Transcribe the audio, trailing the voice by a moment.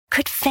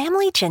Could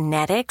family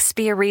genetics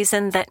be a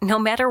reason that no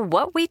matter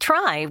what we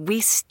try, we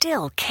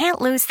still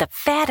can't lose the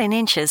fat and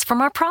inches from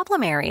our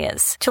problem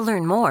areas? To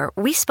learn more,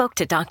 we spoke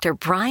to Dr.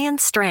 Brian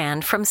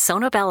Strand from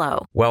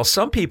Sonobello. While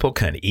some people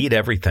can eat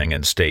everything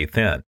and stay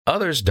thin,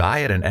 others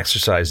diet and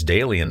exercise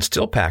daily and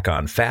still pack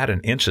on fat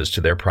and inches to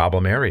their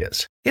problem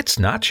areas. It's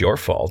not your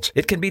fault.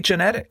 It can be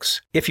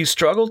genetics. If you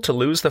struggle to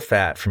lose the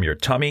fat from your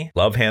tummy,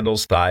 love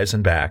handles, thighs,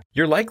 and back,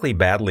 you're likely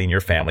battling your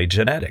family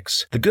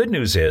genetics. The good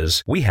news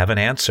is we have an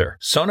answer.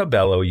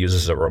 Sonobello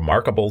uses a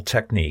remarkable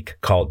technique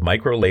called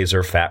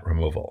microlaser fat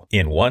removal.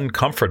 In one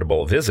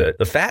comfortable visit,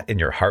 the fat in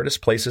your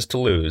hardest places to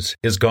lose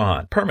is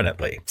gone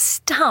permanently.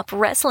 Stop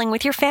wrestling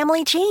with your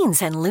family genes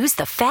and lose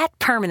the fat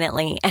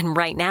permanently. And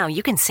right now,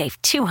 you can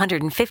save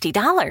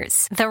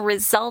 $250. The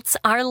results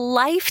are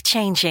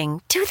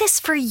life-changing. Do this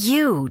for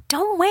you.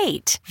 Don't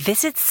wait.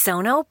 Visit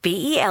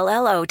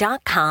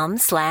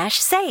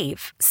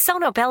sonobello.com/save.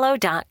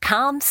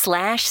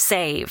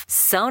 sonobello.com/save.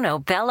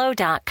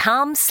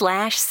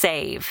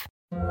 sonobello.com/save.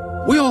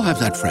 We all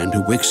have that friend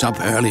who wakes up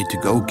early to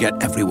go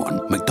get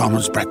everyone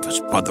McDonald's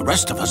breakfast, while the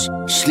rest of us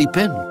sleep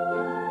in.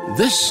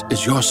 This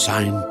is your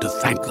sign to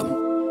thank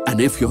them.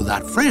 And if you're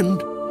that friend,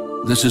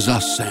 this is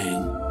us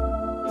saying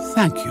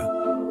thank you.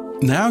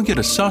 Now get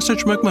a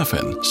sausage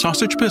McMuffin,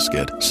 sausage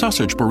biscuit,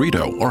 sausage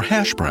burrito, or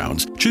hash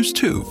browns. Choose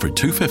 2 for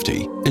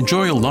 $2.50.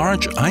 Enjoy a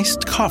large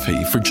iced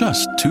coffee for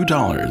just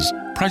 $2.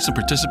 Price and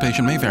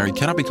participation may vary.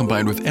 Cannot be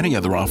combined with any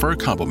other offer.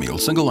 Combo meal.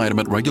 Single item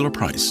at regular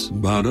price.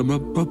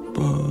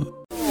 Ba-da-ba-ba-ba.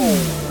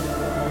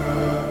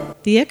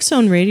 The X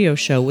Zone Radio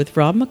Show with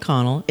Rob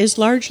McConnell is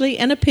largely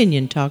an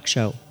opinion talk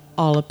show.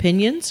 All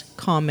opinions,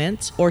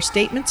 comments, or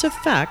statements of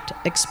fact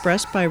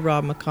expressed by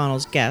Rob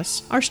McConnell's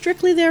guests are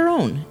strictly their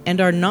own and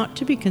are not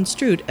to be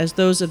construed as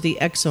those of the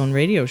X Zone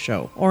Radio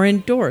Show or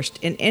endorsed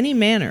in any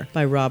manner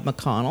by Rob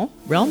McConnell,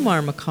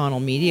 Relmar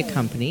McConnell Media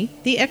Company,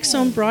 the X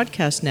Zone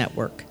Broadcast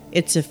Network,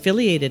 its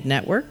affiliated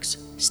networks,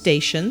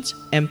 stations,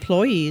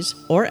 employees,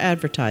 or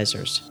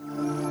advertisers.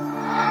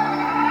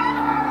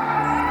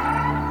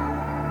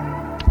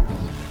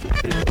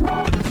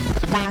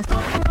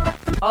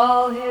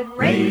 All Hit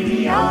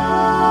Radio.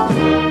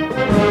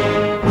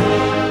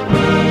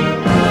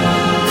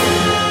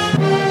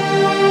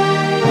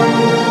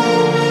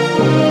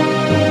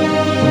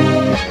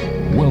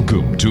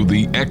 Welcome to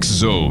the X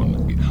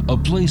Zone, a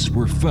place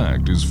where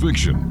fact is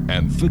fiction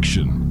and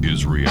fiction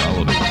is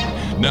reality.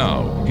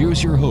 Now,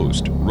 here's your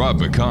host, Rob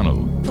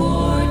McConnell.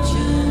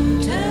 Fortune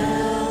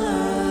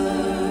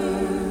teller,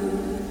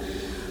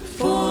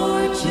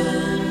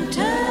 fortune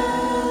teller,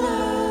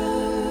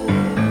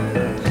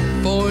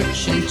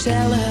 fortune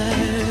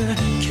teller,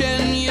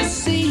 can you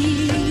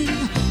see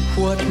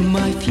what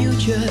my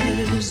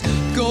future's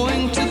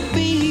going to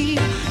be?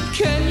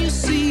 Can you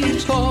see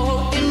it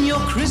all in your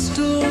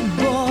crystal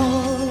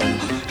ball?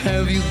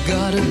 Have you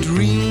got a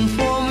dream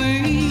for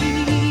me?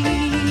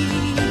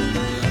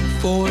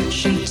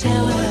 Fortune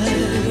teller,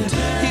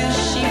 is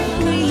she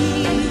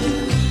free?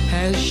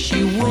 Has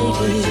she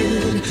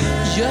waited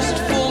just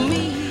for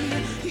me?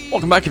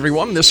 Welcome back,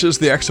 everyone. This is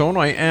the X Zone.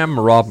 I am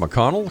Rob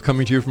McConnell,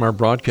 coming to you from our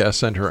broadcast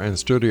center and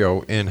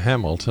studio in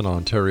Hamilton,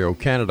 Ontario,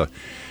 Canada.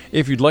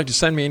 If you'd like to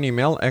send me an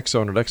email,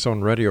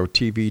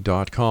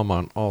 xzone@xzoneradiotv.com,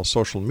 on all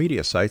social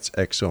media sites,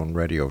 Xzone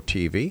Radio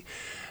TV.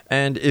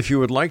 And if you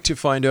would like to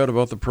find out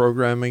about the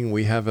programming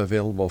we have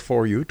available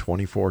for you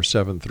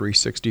 24/7,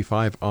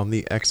 365 on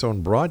the X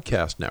Zone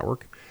Broadcast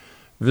Network,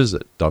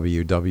 visit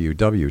www.xzbn.net.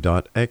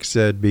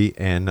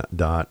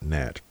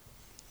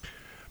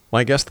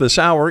 My guest this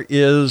hour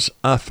is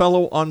a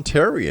fellow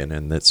Ontarian,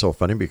 and it's so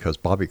funny because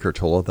Bobby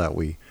Curtola, that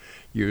we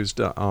used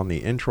on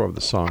the intro of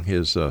the song,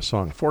 his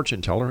song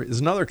Fortune Teller,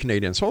 is another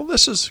Canadian. So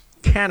this is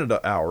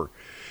Canada Hour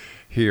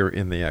here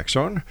in the X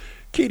Zone.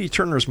 Katie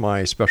Turner is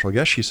my special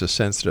guest. She's a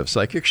sensitive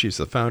psychic. She's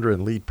the founder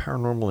and lead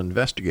paranormal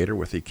investigator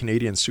with the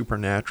Canadian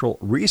Supernatural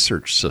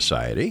Research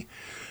Society.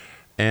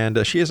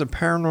 And she is a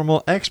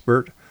paranormal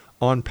expert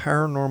on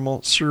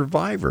Paranormal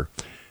Survivor.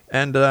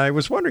 And I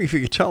was wondering if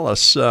you could tell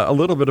us a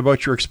little bit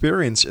about your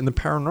experience in the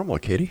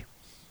paranormal, Katie.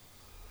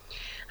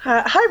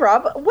 Hi,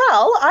 Rob.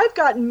 Well, I've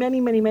got many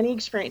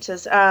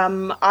experiences.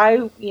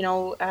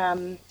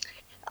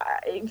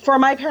 For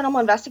my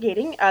paranormal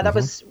investigating, that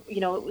was,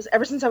 it was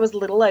ever since I was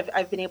little,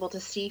 I've been able to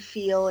see,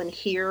 feel, and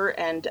hear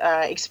and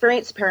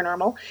experience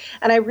paranormal.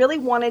 And I really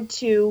wanted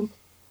to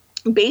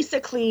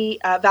basically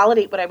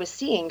validate what I was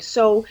seeing.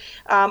 So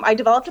I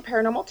developed a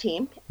paranormal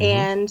team,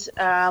 and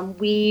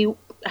we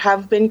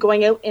have been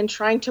going out and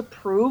trying to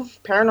prove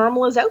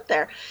paranormal is out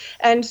there.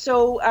 And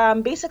so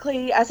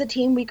basically as a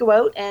team, we go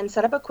out and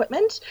set up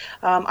equipment.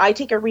 I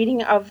take a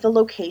reading of the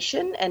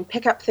location and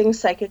pick up things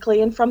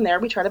psychically, and from there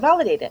we try to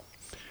validate it.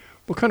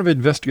 What kind of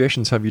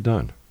investigations have you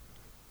done?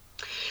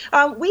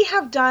 We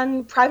have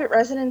done private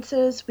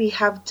residences. We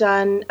have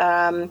done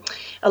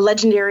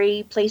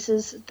legendary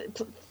places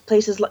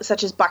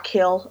such as Buck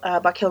Hill.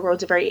 Buck Hill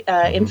Road's a very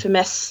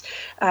infamous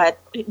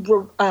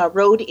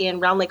road in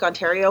Round Lake,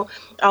 Ontario.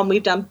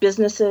 We've done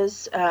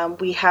businesses.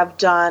 We have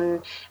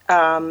done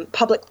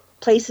public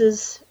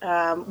places.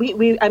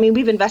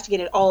 We've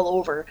investigated all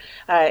over.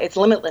 It's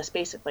limitless,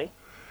 basically.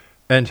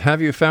 And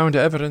have you found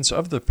evidence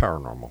of the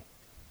paranormal?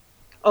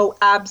 Oh,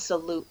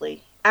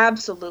 absolutely.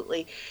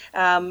 Absolutely.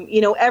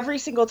 Every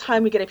single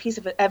time we get a piece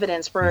of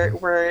evidence,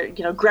 we're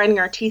grinding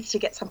our teeth to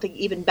get something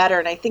even better.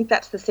 And I think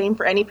that's the same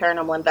for any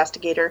paranormal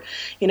investigator.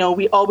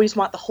 We always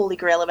want the holy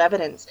grail of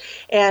evidence.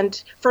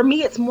 And for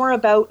me, it's more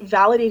about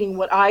validating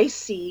what I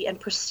see and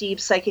perceive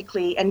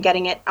psychically and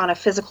getting it on a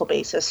physical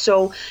basis.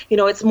 So,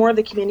 it's more of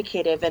the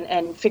communicative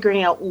and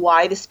figuring out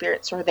why the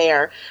spirits are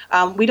there.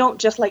 We don't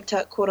just like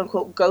to quote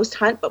unquote ghost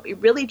hunt, but we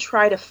really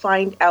try to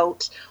find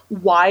out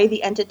why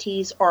the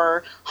entities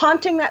are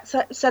haunting that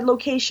said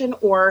location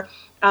or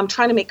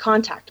trying to make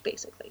contact,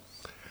 basically.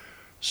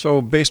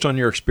 So based on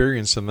your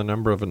experience and the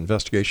number of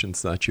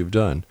investigations that you've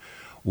done,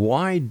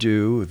 why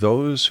do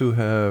those who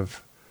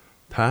have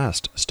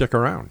passed stick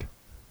around?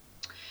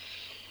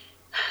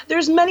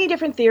 There's many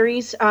different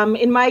theories.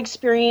 In my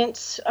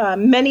experience,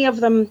 many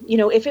of them,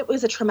 if it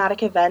was a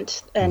traumatic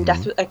event and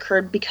death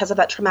occurred because of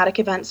that traumatic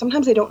event,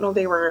 sometimes they don't know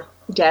they were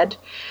dead.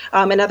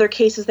 In other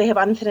cases, they have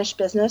unfinished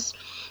business.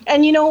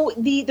 And,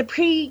 the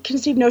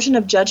preconceived notion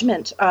of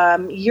judgment,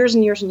 years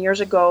and years and years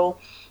ago,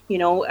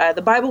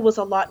 the Bible was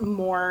a lot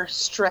more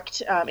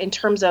strict in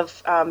terms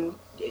of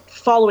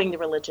following the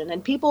religion.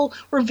 And people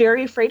were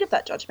very afraid of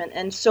that judgment.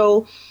 And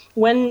so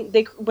when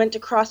they went to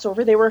cross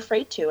over, they were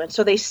afraid to. And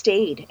so they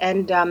stayed.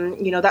 And,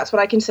 that's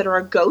what I consider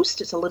a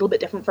ghost. It's a little bit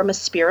different from a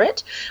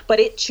spirit, but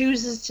it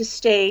chooses to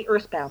stay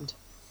earthbound.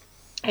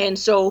 And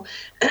so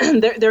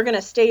they're going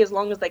to stay as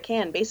long as they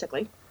can,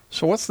 basically.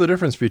 So what's the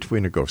difference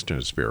between a ghost and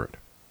a spirit?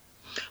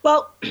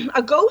 Well,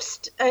 a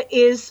ghost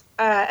is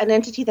an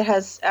entity that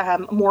has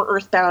more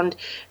earthbound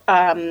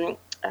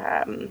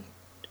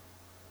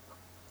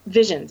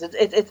visions.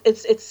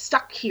 It's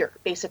stuck here,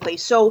 basically.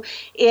 So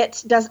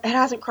it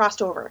hasn't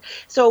crossed over.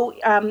 So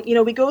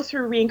we go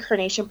through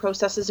reincarnation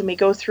processes, and we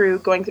go through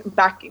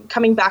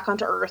coming back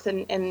onto Earth,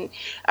 and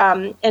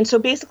so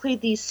basically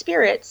these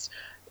spirits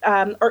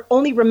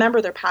only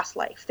remember their past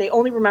life. They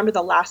only remember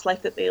the last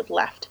life that they've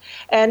left.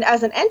 And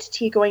as an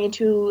entity going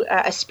into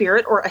a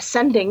spirit or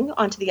ascending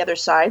onto the other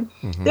side,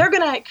 they're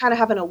going to kind of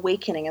have an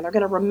awakening, and they're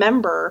going to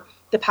remember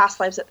the past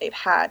lives that they've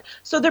had.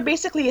 So they're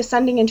basically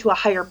ascending into a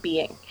higher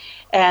being.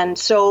 And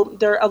so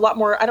they're a lot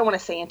more, I don't want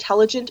to say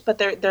intelligent, but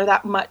they're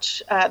that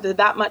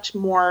much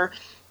more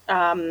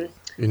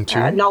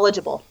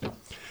knowledgeable.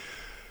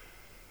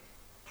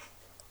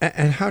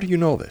 And how do you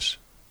know this?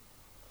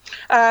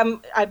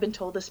 I've been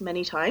told this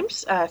many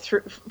times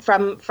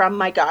from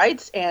my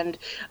guides and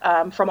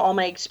from all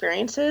my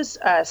experiences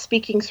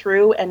speaking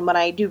through, and when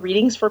I do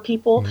readings for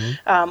people,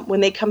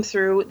 when they come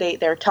through,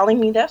 they're telling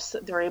me this.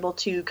 They're able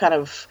to kind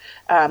of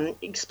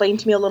explain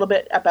to me a little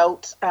bit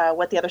about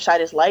what the other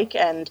side is like,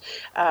 and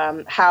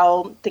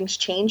how things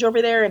change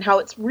over there, and how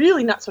it's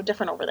really not so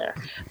different over there.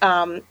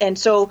 And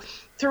so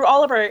through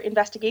all of our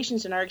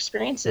investigations and our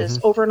experiences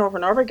over and over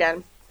and over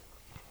again,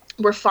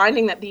 we're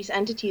finding that these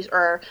entities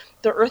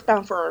they're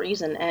earthbound for a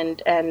reason,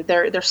 and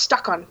they're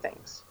stuck on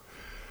things.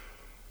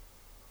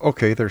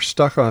 Okay, they're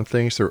stuck on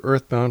things. They're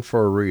earthbound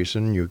for a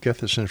reason. You get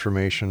this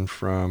information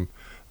from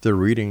the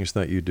readings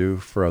that you do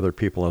for other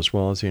people, as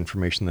well as the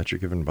information that you're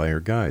given by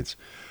your guides.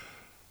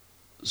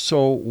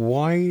 So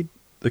why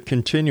the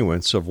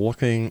continuance of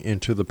looking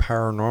into the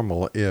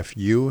paranormal if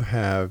you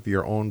have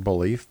your own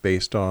belief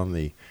based on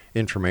the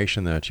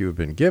information that you've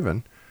been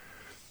given?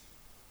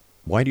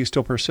 Why do you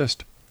still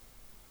persist?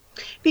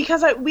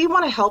 Because we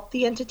want to help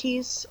the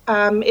entities.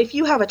 If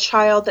you have a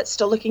child that's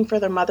still looking for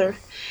their mother,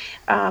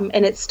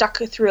 and it's stuck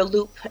through a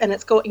loop, and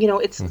it's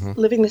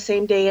living the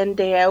same day in,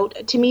 day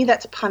out, to me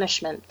that's a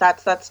punishment.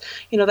 That's I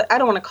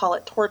don't want to call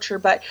it torture,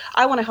 but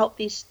I want to help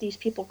these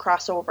people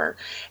cross over.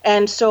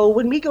 And so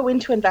when we go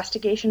into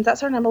investigations,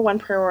 that's our number one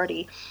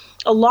priority.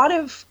 A lot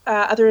of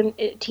other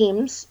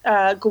teams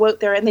go out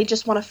there and they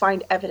just want to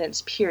find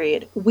evidence,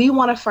 period. We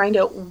want to find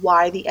out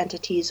why the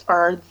entities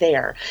are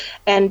there.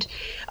 And,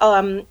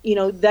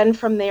 then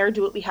from there,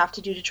 do what we have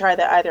to do to try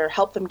to either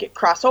help them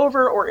cross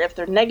over, or if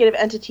they're negative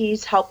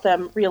entities, help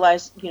them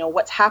realize,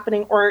 what's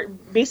happening, or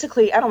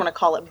basically, I don't want to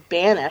call it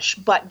banish,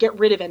 but get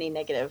rid of any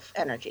negative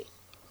energy.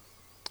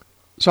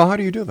 So how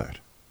do you do that?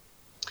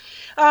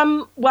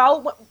 As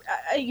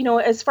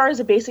far as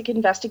a basic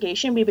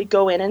investigation, we would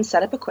go in and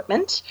set up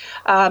equipment.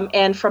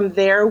 And from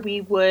there,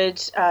 we would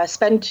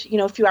spend,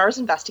 a few hours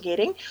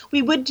investigating.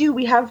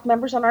 We have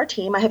members on our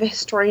team. I have a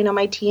historian on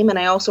my team, and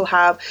I also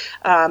have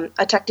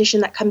a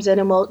technician that comes in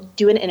and will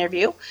do an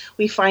interview.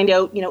 We find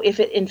out, if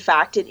it, in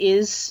fact, it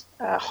is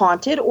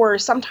haunted, or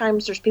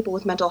sometimes there's people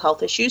with mental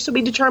health issues. So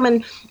we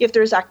determine if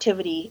there's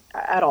activity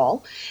at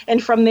all.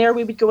 And from there,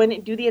 we would go in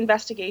and do the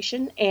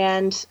investigation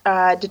and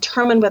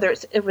determine whether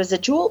it's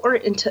residual or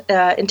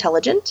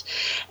intelligent.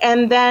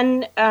 And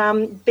then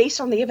based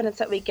on the evidence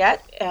that we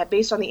get,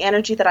 based on the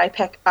energy that I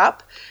pick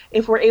up,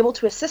 if we're able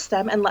to assist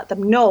them and let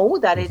them know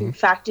that it in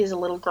fact is a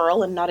little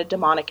girl and not a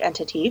demonic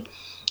entity,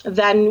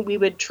 then we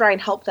would try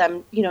and help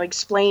them,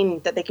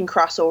 explain that they can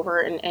cross over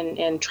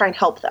and try and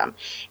help them.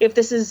 If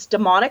this is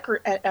demonic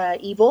or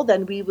evil,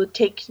 then we would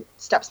take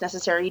steps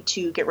necessary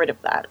to get rid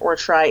of that or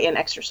try and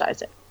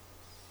exorcise it.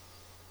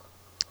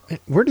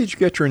 Where did you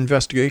get your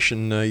investigative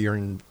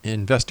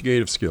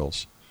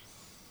skills?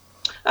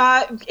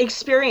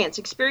 Experience.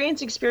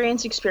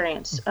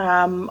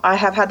 I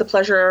have had the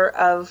pleasure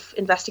of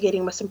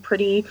investigating with some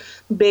pretty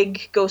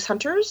big ghost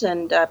hunters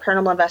and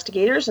paranormal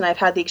investigators, and I've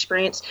had the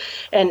experience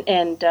and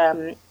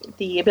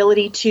the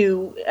ability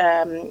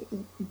to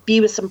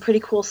be with some pretty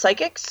cool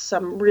psychics,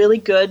 some really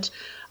good,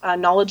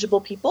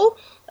 knowledgeable people.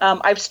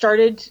 I've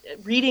started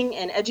reading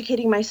and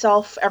educating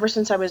myself ever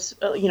since I was,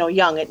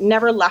 young. It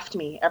never left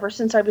me. Ever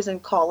since I was in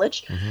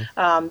college,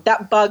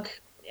 that bug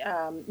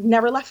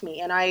never left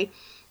me, and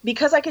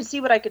because I could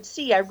see what I could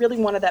see, I really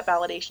wanted that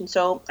validation.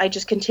 So I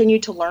just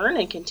continued to learn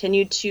and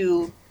continued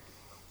to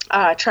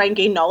try and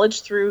gain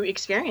knowledge through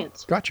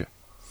experience. Gotcha.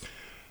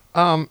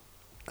 How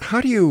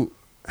do you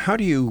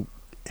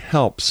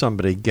help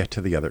somebody get to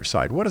the other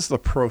side? What is the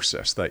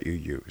process that you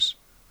use?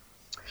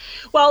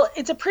 Well,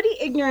 it's a pretty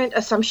ignorant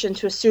assumption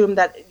to assume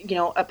that,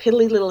 a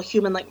piddly little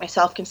human like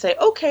myself can say,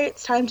 okay,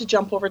 it's time to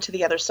jump over to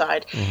the other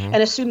side and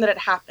assume that it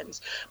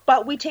happens.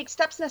 But we take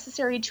steps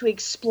necessary to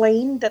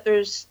explain that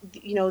there's,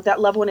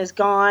 that loved one is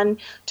gone,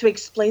 to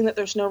explain that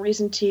there's no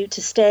reason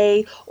to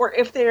stay, or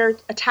if they're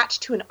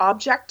attached to an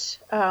object,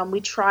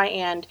 we try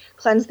and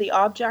cleanse the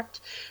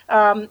object,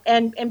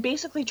 and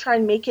basically try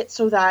and make it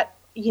so that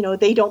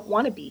they don't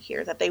want to be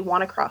here, that they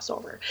want to cross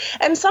over.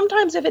 And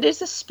sometimes if it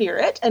is a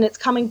spirit and it's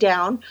coming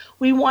down,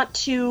 we want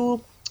to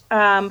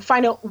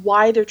find out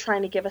why they're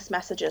trying to give us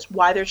messages,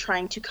 why they're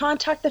trying to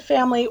contact the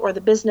family or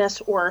the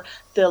business or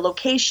the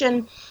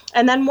location.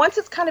 And then once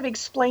it's kind of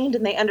explained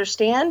and they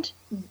understand,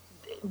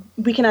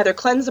 we can either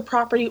cleanse the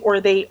property or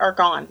they are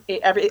gone.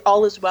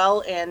 All is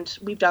well and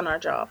we've done our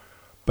job.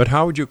 But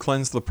how would you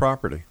cleanse the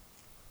property?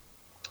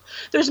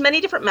 There's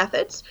many different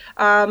methods.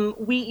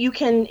 You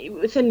can,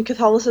 within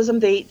Catholicism,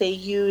 they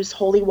use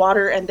holy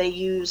water and they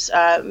use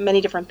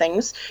many different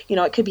things.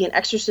 It could be an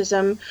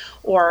exorcism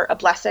or a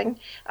blessing.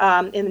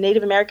 In the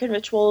Native American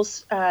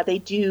rituals, they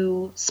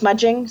do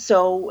smudging.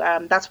 So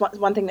that's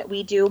one thing that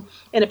we do.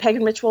 In a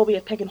pagan ritual, we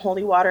have pagan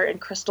holy water and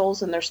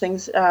crystals, and there's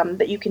things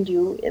that you can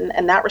do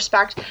in that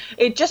respect.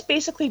 It just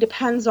basically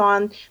depends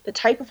on the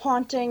type of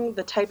haunting,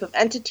 the type of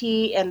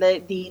entity, and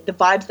the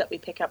vibes that we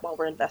pick up while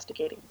we're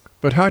investigating.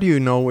 But how do you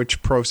know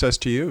which process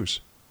to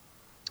use?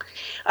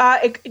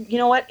 You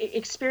know what?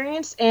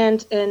 Experience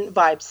and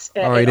vibes.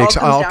 All right.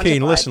 Okay.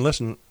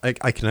 Listen.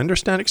 I can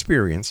understand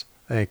experience.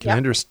 I can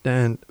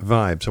understand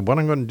vibes. So what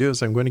I'm going to do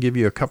is I'm going to give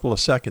you a couple of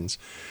seconds.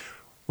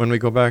 When we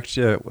go back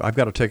to, I've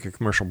got to take a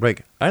commercial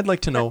break. I'd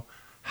like to know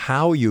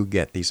how you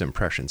get these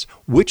impressions.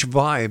 Which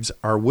vibes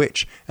are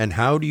which? And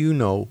how do you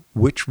know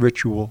which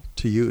ritual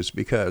to use?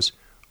 Because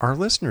our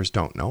listeners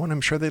don't know, and I'm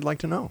sure they'd like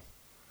to know.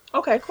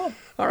 Okay, cool.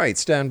 All right,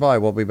 stand by.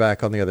 We'll be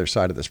back on the other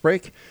side of this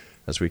break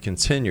as we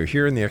continue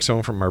here in the X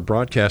Zone from our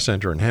broadcast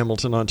center in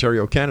Hamilton,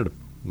 Ontario, Canada.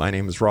 My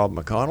name is Rob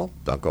McConnell.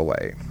 Don't go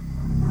away.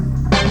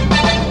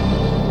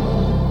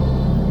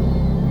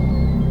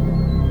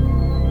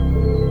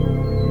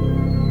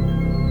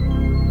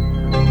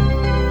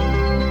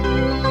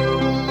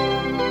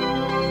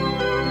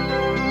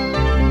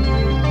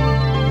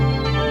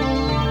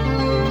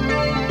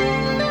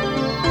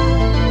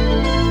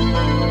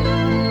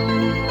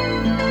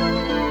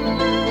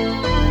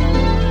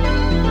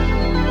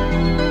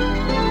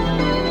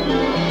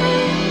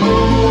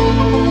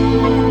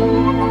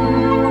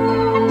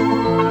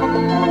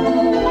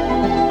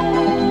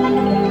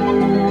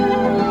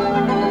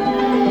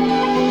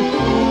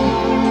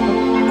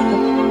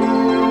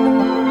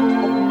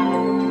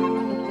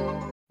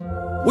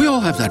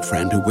 That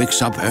friend who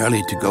wakes up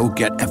early to go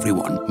get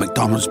everyone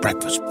McDonald's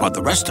breakfast, while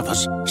the rest of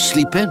us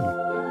sleep in.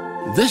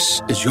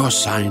 This is your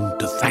sign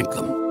to thank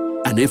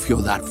them. And if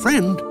you're that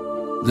friend,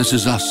 this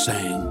is us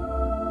saying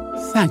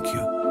thank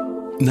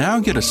you. Now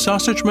get a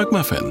sausage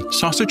McMuffin,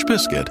 sausage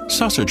biscuit,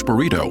 sausage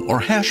burrito, or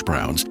hash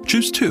browns.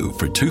 Choose 2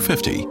 for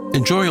 $2.50.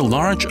 Enjoy a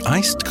large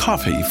iced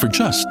coffee for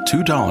just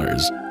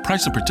 $2.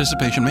 Price and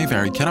participation may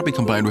vary. Cannot be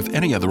combined with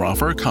any other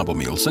offer or combo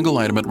meal. Single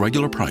item at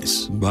regular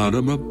price.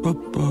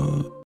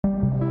 Ba-da-ba-ba-ba.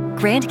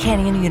 Grand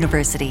Canyon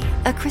University,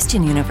 a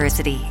Christian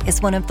university,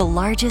 is one of the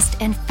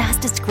largest and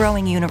fastest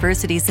growing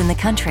universities in the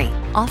country,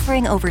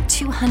 offering over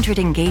 200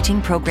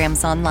 engaging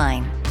programs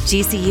online.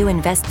 GCU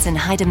invests in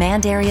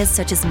high-demand areas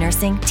such as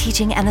nursing,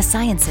 teaching, and the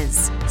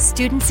sciences.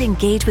 Students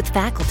engage with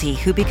faculty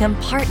who become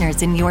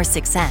partners in your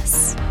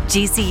success.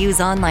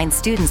 GCU's online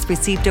students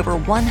received over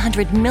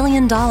 $100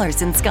 million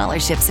in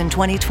scholarships in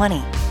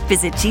 2020.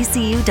 Visit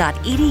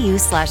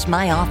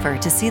gcu.edu/myoffer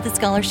to see the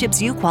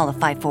scholarships you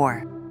qualify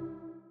for.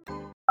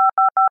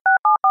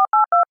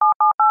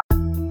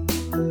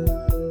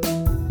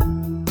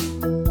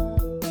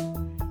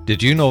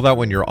 Did you know that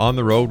when you're on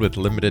the road with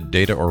limited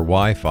data or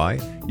Wi-Fi,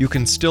 you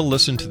can still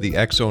listen to the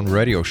X Zone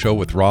radio show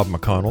with Rob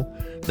McConnell,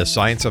 The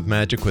Science of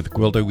Magic with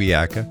Gwilda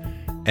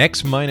Wiyaka,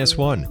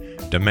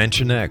 X-1,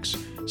 Dimension X,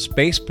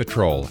 Space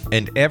Patrol,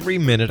 and every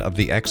minute of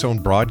the X-Zone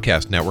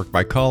Broadcast Network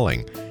by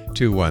calling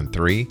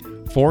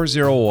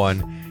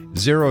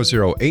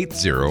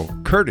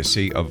 213-401-0080,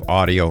 courtesy of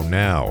Audio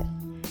Now.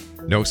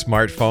 No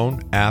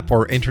smartphone, app,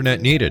 or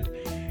internet needed.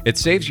 It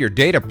saves your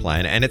data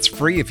plan, and it's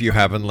free if you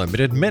have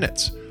unlimited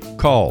minutes.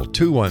 Call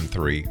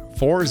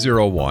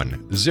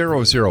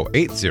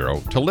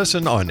 213-401-0080 to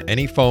listen on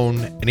any phone,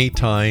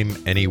 anytime,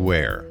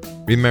 anywhere.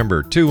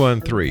 Remember,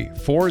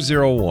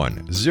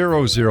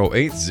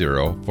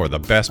 213-401-0080 for the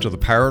best of the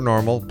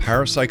paranormal,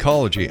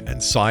 parapsychology, and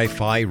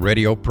sci-fi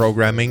radio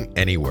programming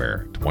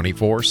anywhere,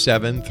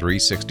 24/7,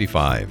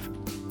 365.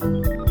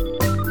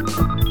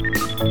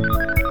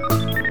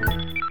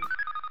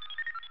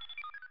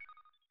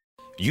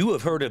 You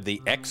have heard of the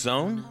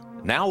X-Zone?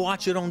 Now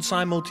watch it on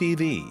Simul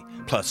TV,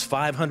 plus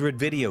 500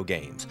 video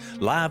games,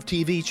 live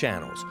TV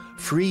channels,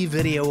 free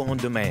video on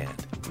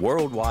demand,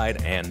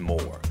 worldwide, and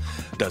more.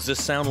 Does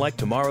this sound like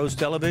tomorrow's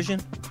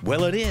television?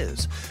 Well, it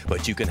is,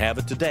 but you can have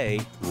it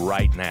today,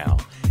 right now.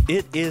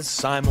 It is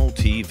Simul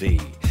TV.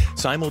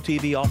 Simul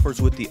TV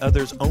offers what the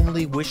others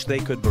only wish they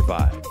could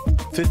provide.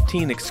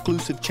 15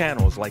 exclusive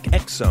channels like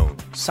X-Zone,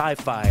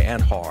 sci-fi,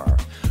 and horror.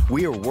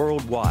 We are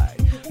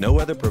worldwide. No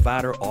other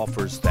provider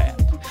offers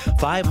that.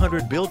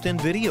 500 built-in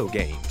video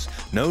games.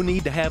 No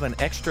need to have an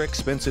extra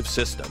expensive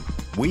system.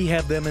 We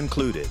have them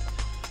included.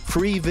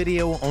 Free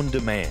video on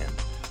demand.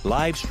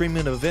 Live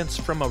streaming events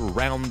from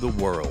around the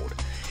world.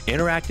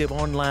 Interactive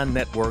online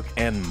network,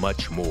 and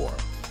much more.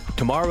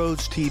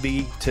 Tomorrow's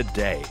TV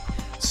today.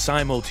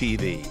 Simul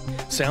TV.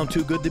 Sound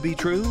too good to be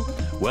true?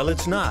 Well,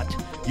 it's not.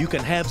 You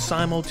can have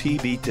Simul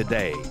TV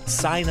today.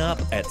 Sign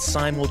up at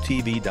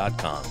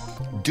simultv.com.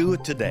 Do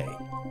it today.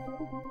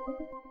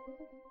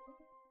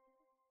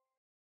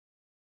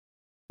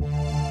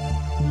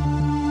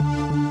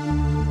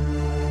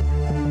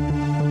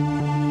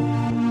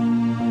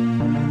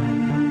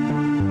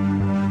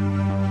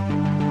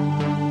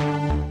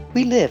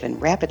 We live in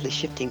rapidly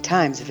shifting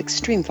times of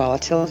extreme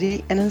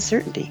volatility and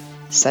uncertainty.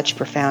 Such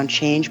profound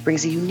change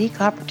brings a unique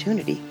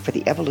opportunity for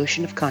the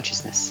evolution of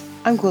consciousness.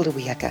 I'm Gwilda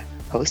Wiyaka,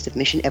 host of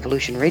Mission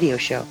Evolution Radio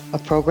Show, a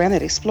program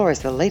that explores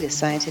the latest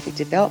scientific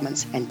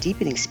developments and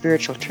deepening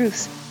spiritual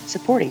truths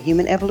supporting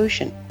human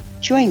evolution.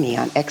 Join me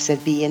on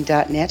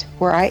XZBN.net,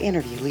 where I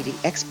interview leading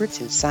experts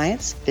in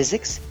science,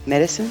 physics,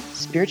 medicine,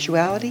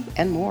 spirituality,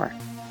 and more.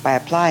 By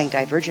applying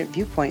divergent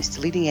viewpoints to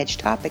leading-edge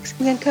topics,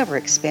 we uncover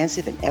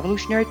expansive and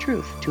evolutionary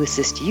truth to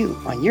assist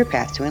you on your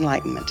path to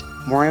enlightenment.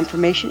 More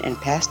information and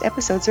past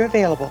episodes are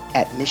available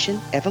at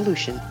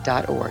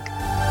missionevolution.org.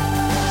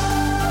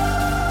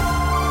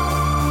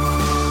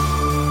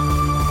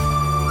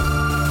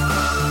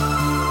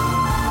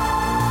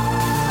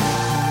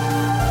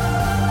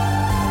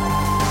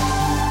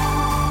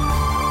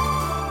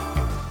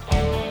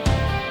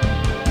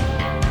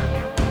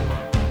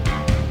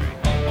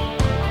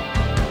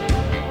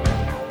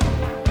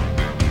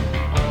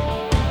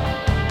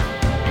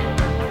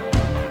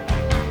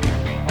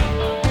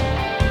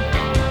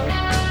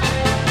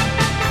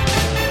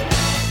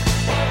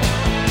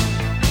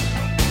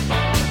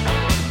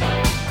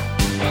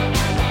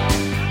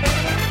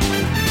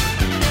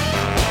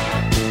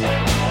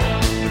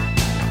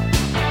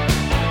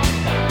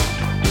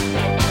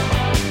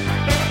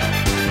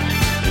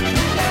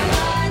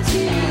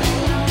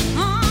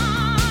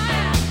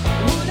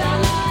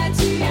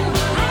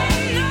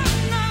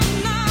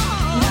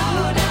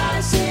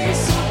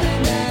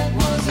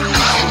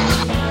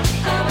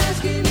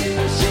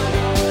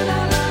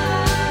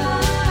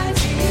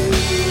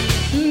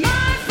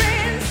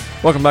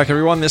 Welcome back,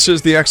 everyone. This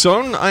is the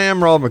X-Zone. I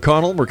am Rob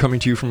McConnell. We're coming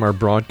to you from our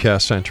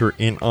broadcast center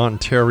in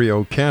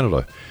Ontario,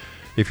 Canada.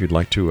 If you'd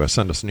like to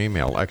send us an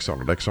email, X-Zone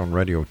at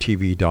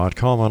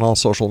XZoneRadioTV.com, on all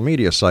social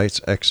media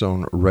sites,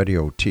 X-Zone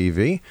Radio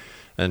TV.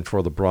 And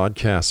for the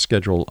broadcast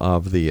schedule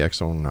of the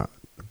X-Zone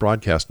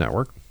Broadcast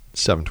Network,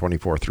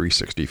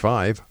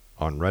 7/24/365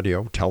 on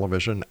radio,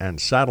 television,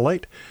 and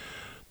satellite,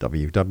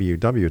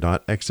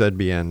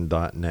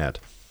 www.xzbn.net.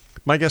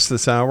 My guest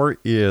this hour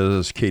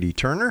is Katie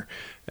Turner,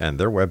 and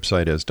their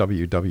website is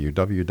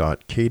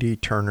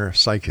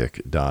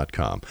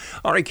www.katieturnerpsychic.com.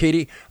 All right,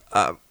 Katie,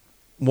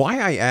 why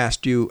I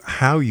asked you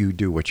how you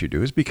do what you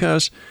do is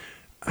because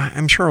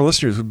I'm sure our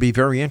listeners would be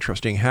very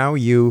interesting how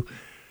you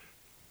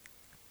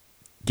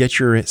get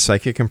your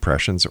psychic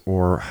impressions,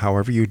 or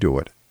however you do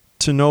it,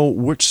 to know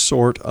which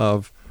sort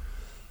of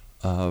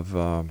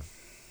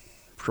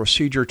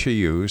procedure to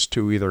use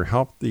to either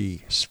help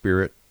the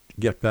spirit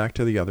get back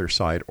to the other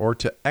side, or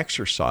to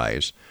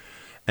exorcise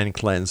and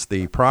cleanse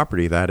the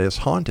property that is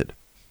haunted.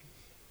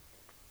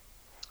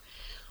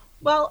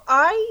 Well,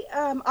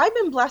 I've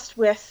been blessed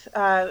with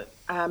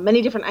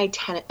many different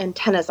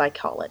antennas, I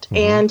call it.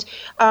 Mm-hmm.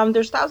 And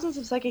there's thousands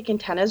of psychic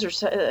antennas or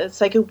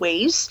psychic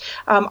ways.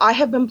 I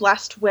have been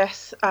blessed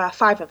with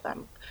 5 of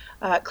them.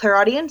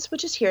 clairaudience,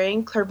 which is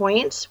hearing,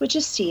 clairvoyance, which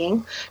is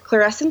seeing,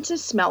 clairescence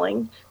is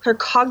smelling,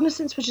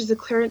 claircognizance, which is the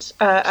clearance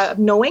of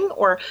knowing,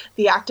 or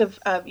the act of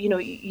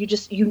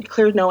you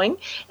clear knowing,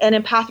 and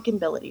empathic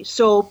abilities.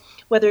 So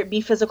whether it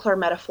be physical or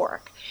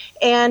metaphoric.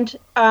 And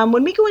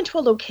when we go into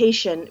a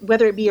location,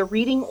 whether it be a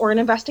reading or an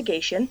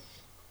investigation,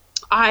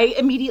 I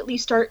immediately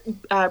start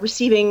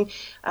receiving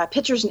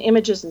pictures and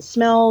images and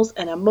smells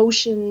and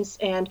emotions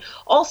and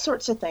all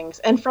sorts of things.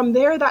 And from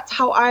there, that's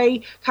how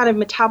I kind of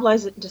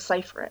metabolize it and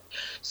decipher it.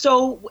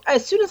 So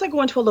as soon as I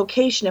go into a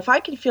location, if I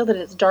can feel that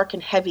it's dark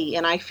and heavy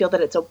and I feel that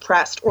it's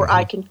oppressed, or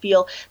I can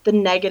feel the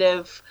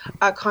negative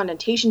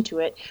connotation to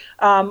it,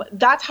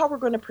 that's how we're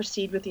going to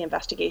proceed with the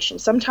investigation.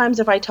 Sometimes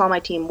if I tell my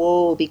team,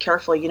 whoa, be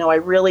careful, I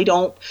really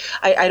don't,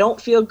 I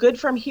don't feel good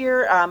from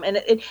here.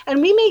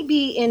 And we may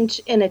be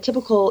in a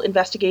typical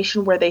investigation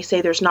where they say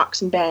there's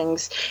knocks and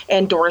bangs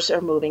and doors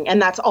are moving,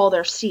 and that's all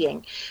they're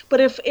seeing. But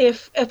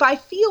if I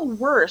feel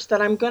worse,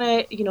 then I'm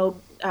gonna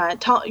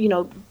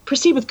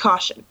proceed with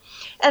caution.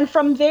 And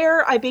from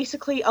there, I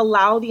basically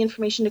allow the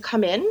information to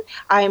come in.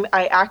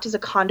 I act as a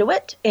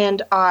conduit,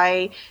 and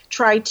I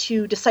try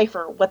to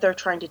decipher what they're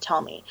trying to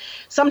tell me.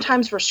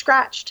 Sometimes we're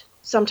scratched.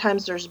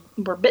 Sometimes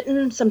we're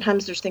bitten.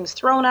 Sometimes there's things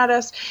thrown at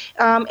us,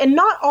 and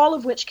not all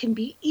of which can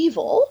be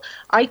evil.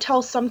 I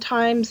tell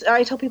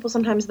people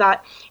sometimes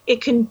that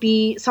it can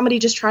be somebody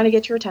just trying to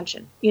get your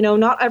attention.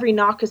 Not every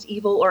knock is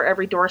evil, or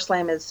every door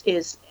slam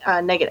is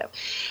negative.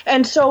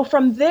 And so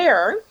from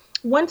there,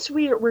 once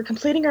we're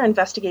completing our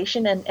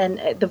investigation and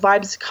the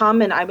vibes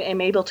come and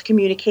I'm able to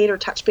communicate or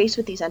touch base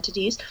with these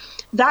entities,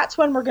 that's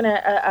when we're going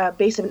to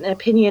base an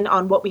opinion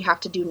on what we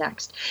have to do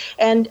next.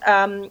 And,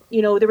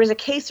 there was a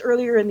case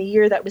earlier in the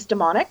year that was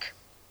demonic.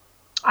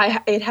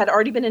 It had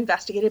already been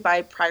investigated by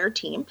a prior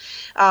team.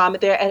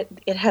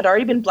 It had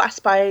already been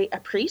blessed by a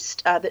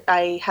priest.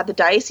 I had the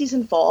diocese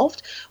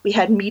involved. We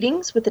had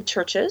meetings with the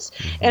churches.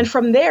 And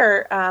from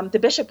there, the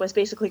bishop was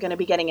basically going to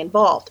be getting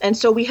involved. And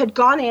so we had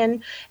gone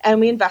in and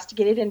we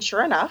investigated, and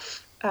sure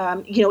enough,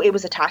 it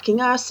was attacking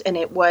us, and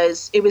it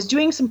was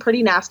doing some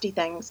pretty nasty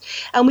things.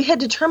 And we had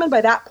determined by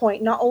that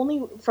point, not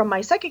only from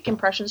my psychic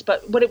impressions,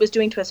 but what it was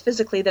doing to us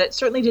physically, that it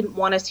certainly didn't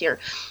want us here.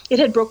 It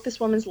had broke this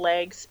woman's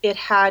legs. It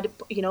had,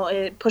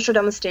 it pushed her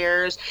down the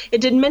stairs.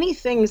 It did many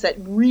things that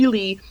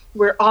really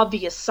were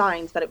obvious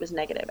signs that it was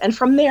negative. And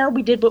from there,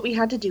 we did what we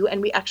had to do,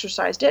 and we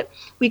exorcised it.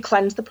 We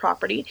cleansed the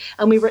property,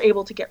 and we were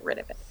able to get rid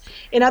of it.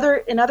 In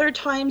other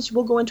times,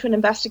 we'll go into an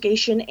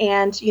investigation,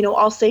 and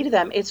I'll say to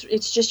them,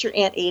 it's just your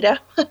Aunt Ada.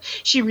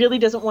 She really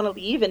doesn't want to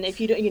leave, and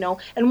if you don't,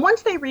 and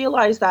once they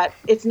realize that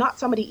it's not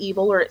somebody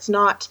evil, or it's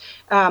not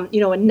a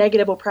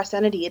negative oppressed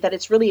entity, that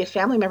it's really a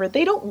family member,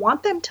 they don't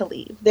want them to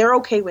leave. They're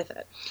okay with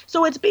it.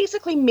 So it's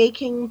basically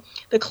making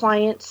the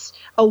clients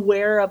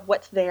aware of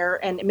what's there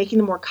and making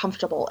them more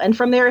comfortable. And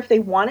from there, if they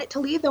want it to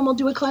leave, then we'll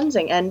do a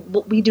cleansing, and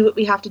we do what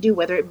we have to do,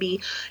 whether it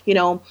be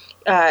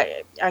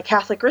a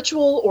Catholic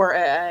ritual or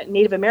a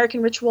Native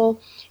American ritual.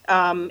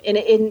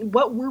 And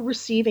what we're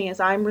receiving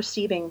is I'm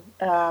receiving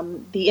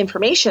the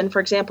information. For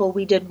example,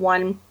 we did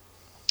one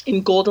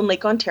in Golden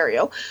Lake,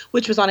 Ontario,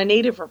 which was on a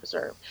native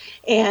reserve,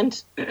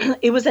 and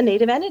it was a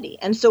native entity.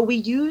 And so we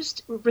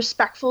used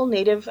respectful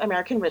Native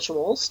American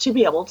rituals to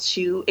be able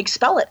to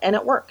expel it, and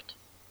it worked.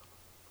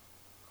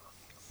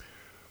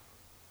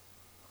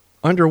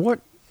 Under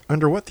what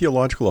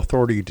theological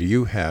authority do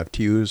you have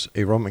to use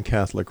a Roman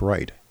Catholic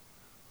rite?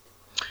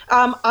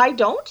 I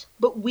don't,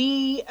 but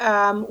we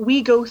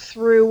go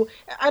through,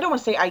 I don't want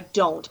to say I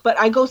don't, but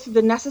I go through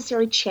the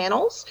necessary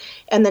channels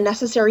and the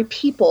necessary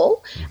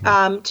people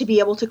to be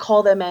able to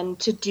call them and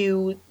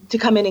to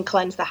come in and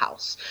cleanse the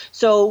house.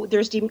 So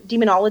there's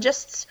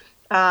demonologists.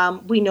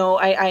 We know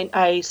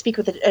I speak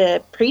with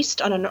a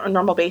priest on a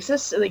normal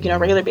basis,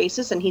 regular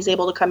basis, and he's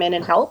able to come in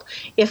and help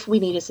if we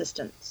need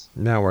assistance.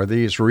 Now, are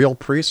these real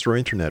priests or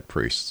internet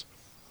priests?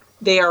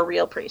 They are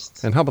real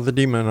priests. And how about the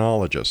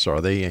demonologists?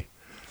 Are they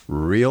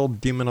real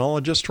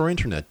demonologists or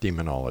internet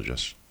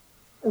demonologists?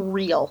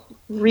 Real.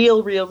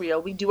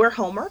 We do our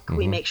homework.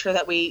 We make sure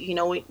that we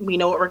know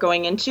what we're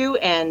going into,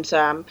 and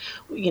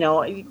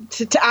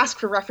to ask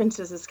for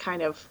references is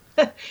kind of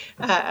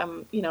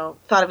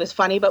thought of as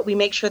funny, but we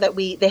make sure that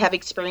they have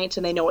experience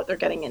and they know what they're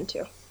getting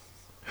into.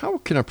 How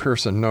can a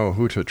person know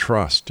who to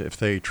trust if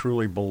they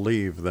truly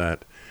believe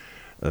that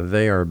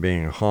they are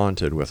being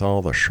haunted with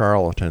all the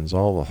charlatans,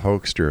 all the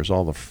hoaxsters,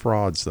 all the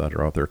frauds that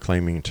are out there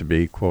claiming to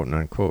be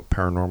quote-unquote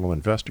paranormal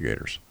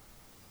investigators?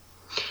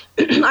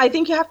 I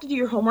think you have to do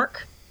your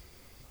homework.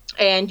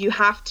 And you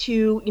have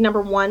to,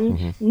 number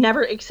one,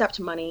 never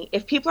accept money.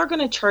 If people are going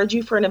to charge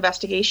you for an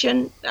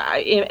investigation,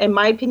 in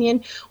my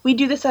opinion, we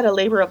do this out of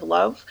labor of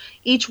love.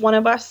 Each one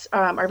of us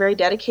are very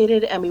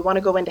dedicated, and we want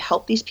to go in to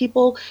help these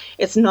people.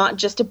 It's not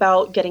just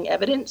about getting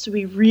evidence.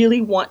 We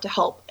really want to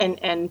help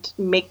and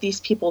make these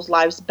people's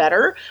lives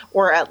better,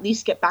 or at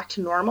least get back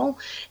to normal.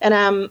 And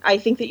I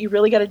think that you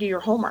really got to do your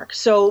homework.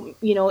 So,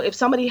 if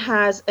somebody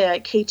has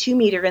a K2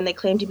 meter and they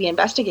claim to be an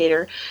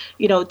investigator,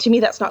 to me,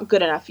 that's not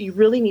good enough. You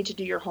really need to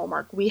do your homework.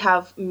 hallmark. We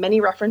have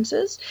many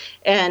references,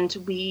 and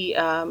we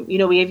have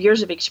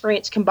years of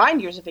experience,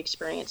 combined years of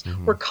experience.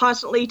 We're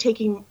constantly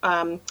taking,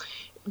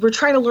 we're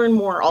trying to learn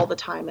more all the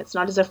time. It's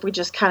not as if we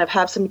just kind of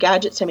have some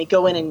gadgets and we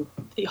go in and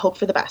hope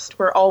for the best.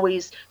 We're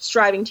always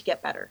striving to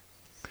get better.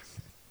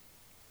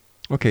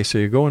 Okay, so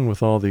you go in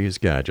with all these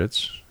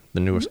gadgets, the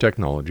newest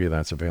technology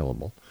that's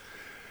available,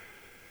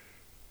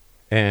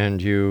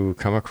 and you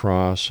come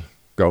across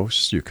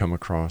ghosts, you come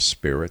across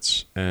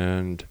spirits,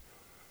 and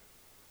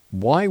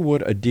why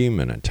would a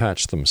demon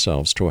attach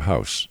themselves to a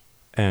house?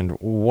 And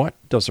what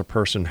does a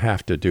person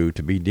have to do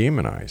to be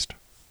demonized?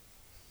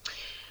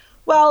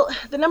 Well,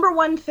 the number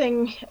one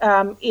thing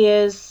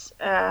is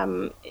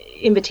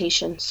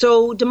invitation.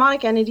 So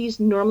demonic entities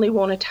normally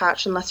won't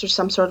attach unless there's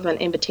some sort of an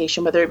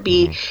invitation, whether it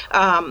be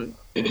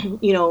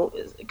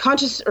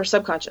conscious or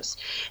subconscious.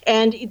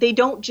 And they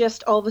don't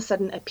just all of a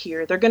sudden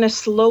appear. They're going to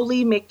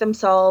slowly make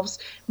themselves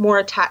more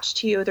attached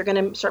to you. They're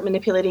going to start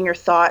manipulating your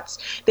thoughts.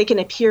 They can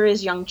appear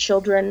as young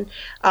children.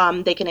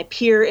 They can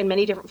appear in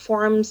many different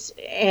forms.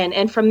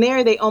 And from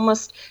there, they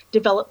almost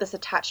develop this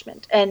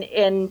attachment.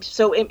 And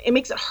so it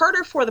makes it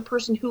harder for the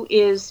person who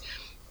is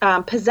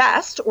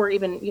possessed or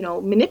even,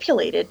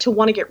 manipulated to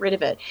want to get rid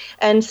of it.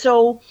 And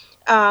so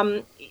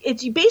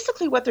it's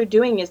basically what they're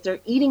doing is they're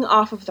eating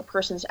off of the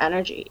person's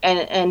energy,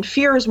 and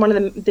fear is one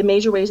of the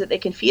major ways that they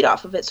can feed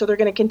off of it. So they're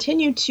going to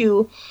continue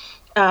to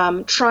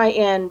try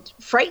and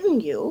frighten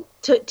you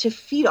to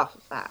feed off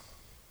of that.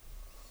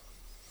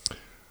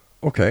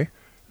 Okay.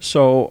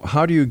 So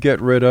how do you get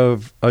rid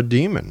of a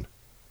demon?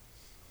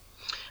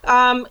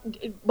 Again,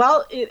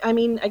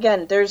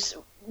 there's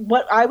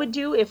what I would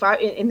do if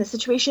in the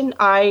situation,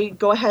 I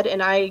go ahead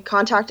and I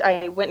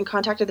went and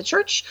contacted the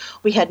church.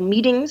 We had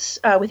meetings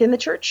within the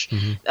church.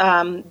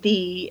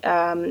 The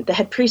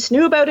head priest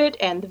knew about it,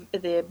 and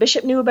the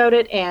bishop knew about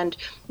it, and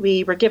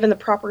we were given the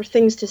proper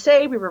things to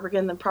say. We were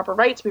given the proper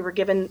rights. We were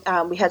given,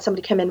 we had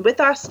somebody come in with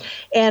us,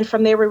 and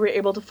from there we were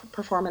able to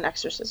perform an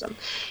exorcism.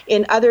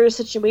 In other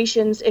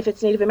situations, if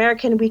it's Native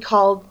American, we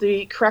called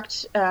the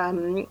correct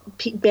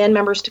band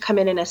members to come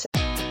in and assist.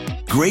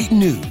 Great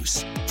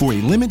news. For a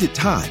limited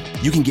time,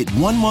 you can get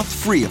 1 month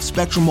free of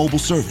Spectrum Mobile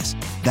service.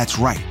 That's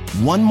right,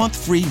 1 month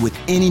free with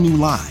any new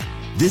line.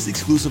 This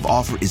exclusive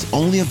offer is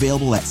only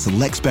available at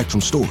select Spectrum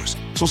stores,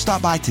 so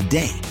stop by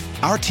today.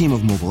 Our team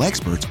of mobile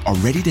experts are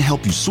ready to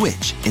help you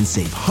switch and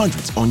save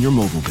hundreds on your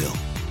mobile bill.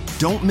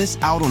 Don't miss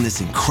out on this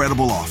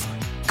incredible offer.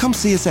 Come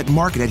see us at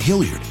Market at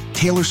Hilliard,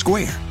 Taylor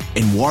Square,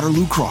 and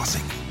Waterloo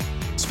Crossing.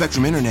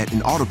 Spectrum Internet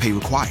and autopay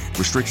required.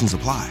 Restrictions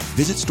apply.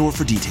 Visit store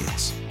for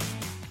details.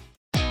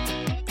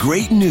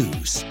 Great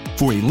news.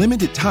 For a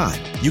limited time,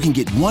 you can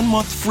get 1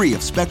 month free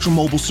of Spectrum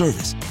Mobile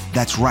service.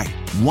 That's right,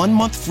 1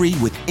 month free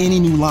with any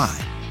new line.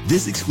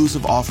 This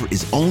exclusive offer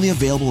is only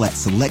available at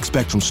select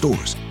Spectrum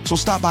stores, so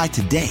stop by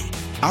today.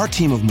 Our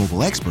team of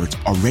mobile experts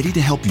are ready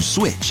to help you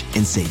switch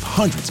and save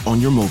hundreds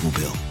on your mobile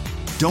bill.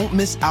 Don't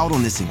miss out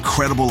on this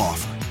incredible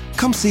offer.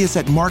 Come see us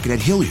at Market at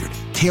Hilliard,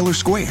 Taylor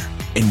Square,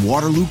 and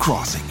Waterloo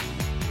Crossing.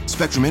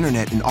 Spectrum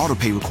Internet and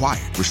autopay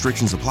required.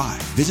 Restrictions apply.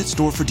 Visit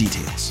store for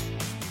details.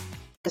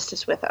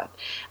 Justice with us.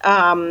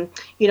 I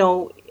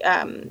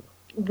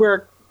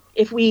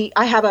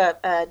have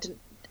a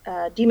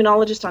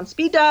demonologist on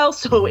speed dial,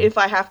 so if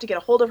I have to get a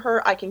hold of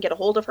her, I can get a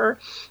hold of her.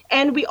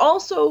 And we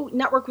also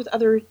network with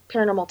other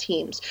paranormal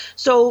teams.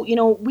 So,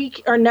 we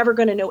are never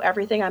going to know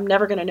everything. I'm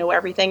never going to know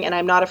everything, and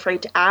I'm not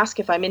afraid to ask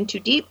if I'm in too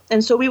deep.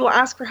 And so we will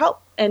ask for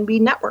help, and we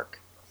network.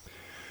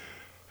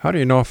 How do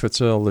you know if it's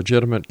a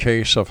legitimate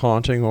case of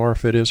haunting or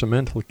if it is a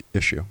mental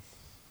issue?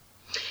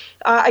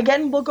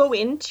 Again, we'll go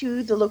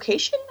into the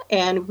location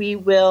and we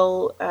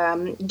will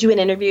do an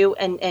interview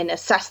and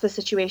assess the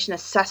situation,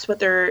 assess what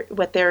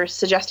they're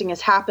suggesting is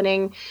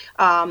happening.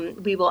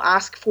 We will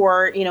ask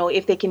for,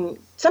 if they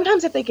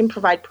can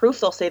provide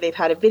proof. They'll say they've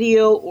had a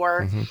video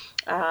or,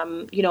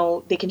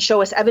 they can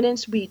show us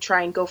evidence. We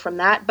try and go from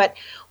that. But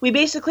we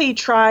basically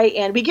try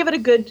and we give it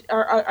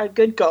a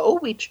good go.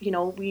 We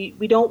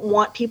don't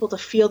want people to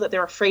feel that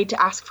they're afraid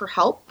to ask for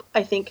help.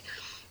 I think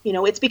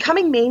it's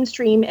becoming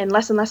mainstream and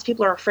less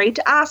people are afraid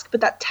to ask,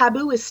 but that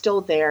taboo is still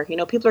there.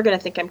 People are going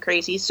to think I'm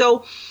crazy.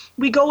 So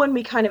we go and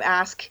we kind of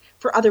ask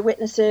for other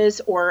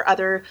witnesses or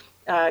other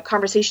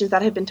conversations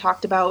that have been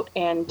talked about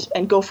and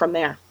go from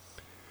there.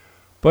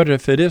 But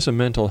if it is a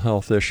mental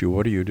health issue,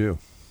 what do you do?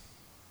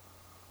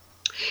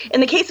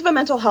 In the case of a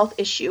mental health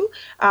issue,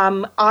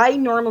 what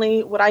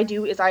I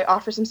do is I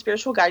offer some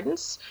spiritual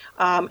guidance,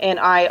 and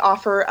I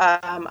offer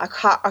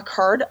a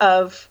card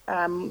of,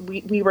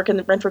 we work in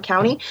the Brantford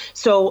County.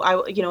 So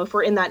if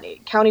we're in that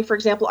county, for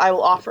example, I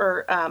will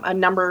offer a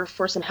number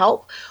for some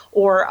help,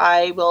 or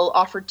I will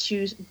offer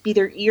to be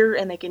their ear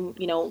and they can,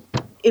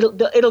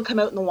 it'll come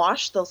out in the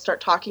wash. They'll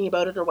start talking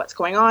about it or what's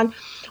going on.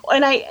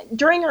 And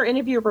during our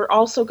interview, we're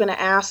also going to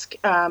ask,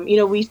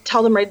 we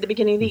tell them right at the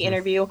beginning of the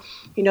interview,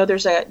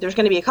 there's going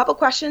to be a couple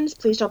questions.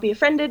 Please don't be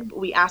offended.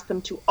 We ask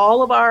them to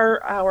all of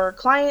our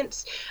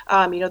clients.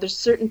 There's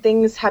certain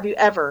things. Have you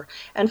ever?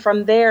 And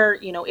from there,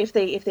 if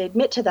they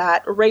admit to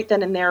that, right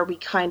then and there, we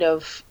kind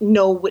of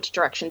know which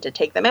direction to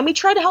take them, and we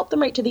try to help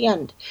them right to the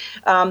end.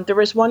 There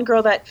was one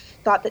girl that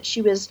thought that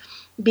she was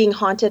being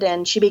haunted,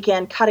 and she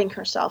began cutting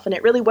herself, and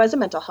it really was a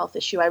mental health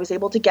issue. I was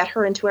able to get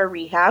her into a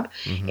rehab,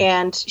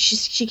 and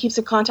she keeps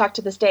in contact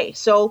to this day.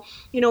 So,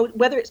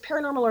 whether it's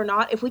paranormal or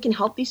not, if we can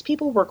help these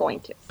people, we're going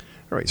to.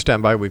 All right,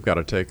 stand by. We've got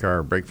to take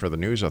our break for the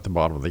news at the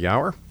bottom of the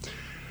hour.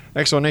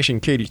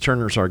 Exonation, Katie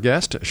Turner's our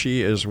guest.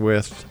 She is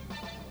with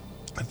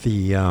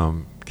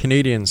the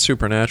Canadian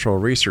Supernatural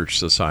Research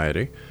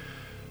Society.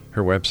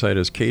 Her website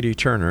is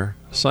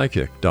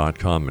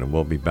katieturnerpsychic.com, and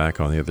we'll be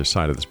back on the other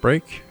side of this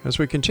break as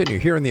we continue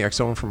here in the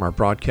X-Zone from our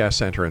broadcast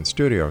center and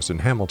studios in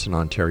Hamilton,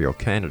 Ontario,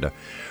 Canada.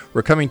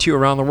 We're coming to you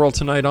around the world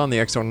tonight on the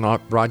X-Zone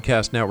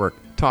Broadcast Network,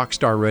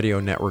 Talkstar Radio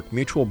Network,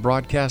 Mutual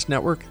Broadcast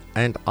Network,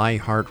 and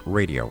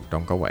iHeartRadio.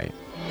 Don't go away.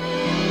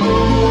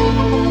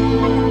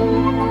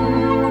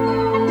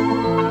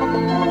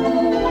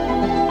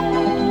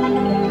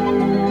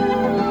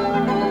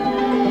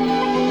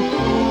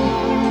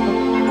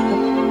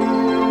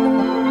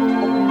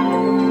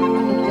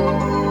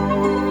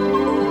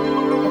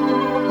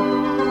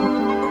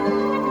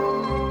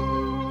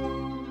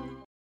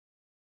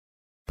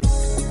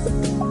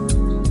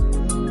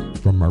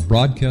 From our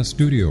broadcast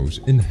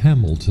studios in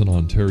Hamilton,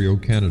 Ontario,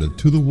 Canada,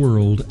 to the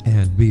world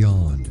and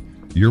beyond,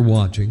 you're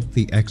watching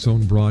the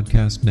X-Zone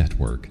Broadcast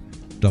Network,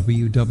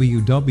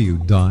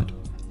 www.xzbn.net.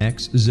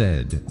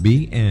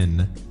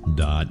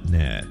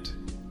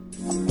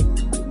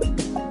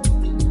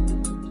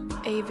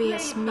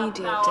 AVS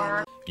Media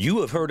Den.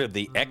 You have heard of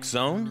the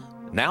X-Zone?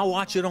 Now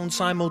watch it on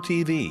Simul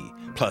TV,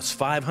 plus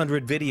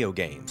 500 video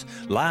games,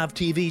 live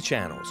TV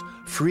channels,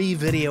 free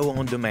video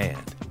on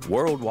demand,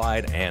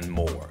 worldwide, and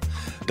more.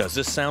 Does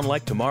this sound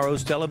like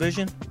tomorrow's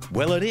television?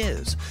 Well, it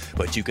is,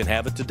 but you can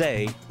have it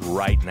today,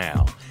 right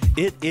now.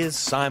 It is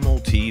Simul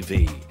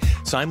TV.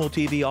 Simul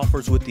TV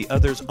offers what the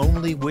others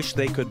only wish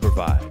they could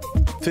provide.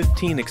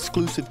 15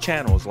 exclusive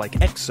channels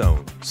like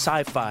X-Zone,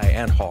 Sci-Fi,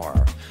 and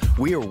Horror.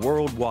 We are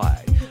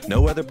worldwide.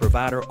 No other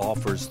provider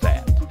offers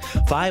that.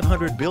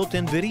 500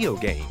 built-in video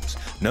games.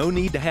 No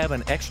need to have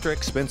an extra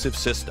expensive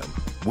system.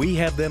 We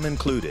have them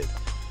included.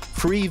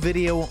 Free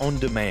video on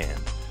demand.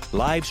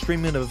 Live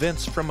streaming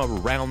events from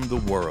around the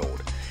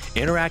world,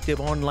 interactive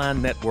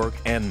online network,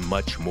 and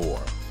much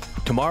more.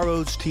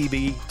 Tomorrow's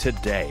TV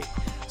today.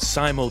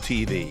 Simul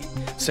TV.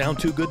 Sound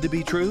too good to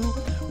be true?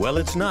 Well,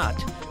 it's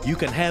not. You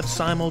can have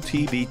Simul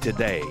TV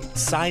today.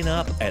 Sign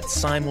up at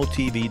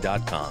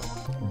simultv.com.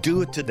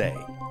 Do it today.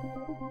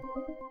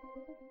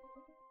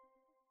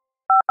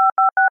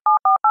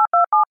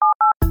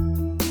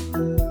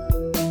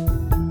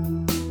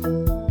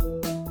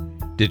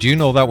 Did you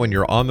know that when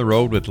you're on the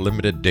road with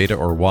limited data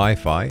or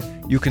Wi-Fi,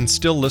 you can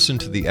still listen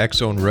to the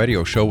X-Zone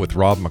Radio Show with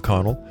Rob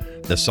McConnell,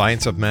 The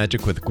Science of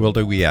Magic with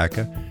Gwilda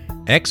Wiyaka,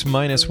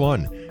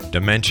 X-1,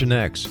 Dimension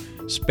X,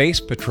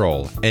 Space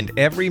Patrol, and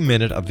every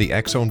minute of the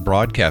X-Zone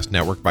Broadcast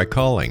Network by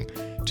calling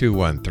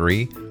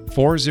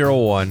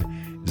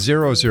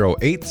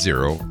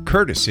 213-401-0080,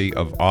 courtesy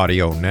of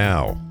Audio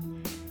Now.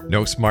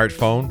 No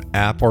smartphone,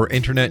 app, or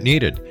internet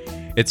needed.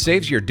 It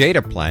saves your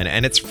data plan,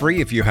 and it's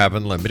free if you have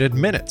unlimited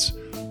minutes.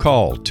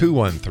 Call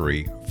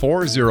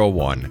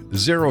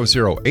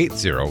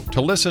 213-401-0080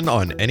 to listen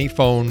on any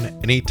phone,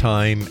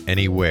 anytime,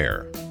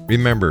 anywhere.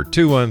 Remember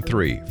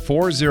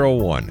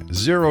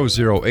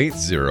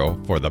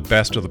 213-401-0080 for the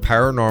best of the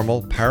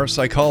paranormal,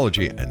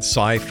 parapsychology, and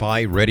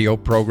sci-fi radio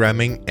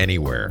programming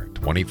anywhere,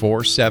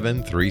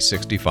 24/7,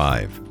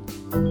 365.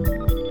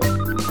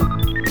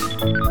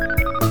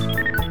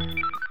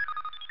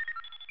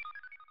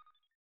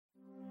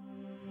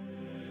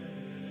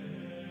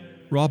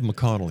 Rob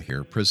McConnell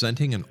here,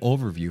 presenting an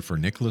overview for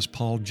Nicholas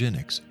Paul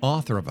Jennings,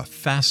 author of a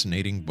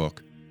fascinating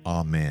book,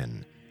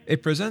 Amen.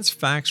 It presents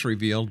facts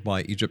revealed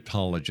by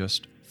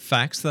Egyptologists,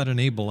 facts that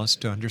enable us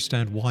to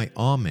understand why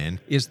Amen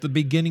is the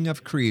beginning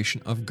of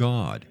creation of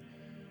God.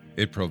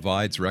 It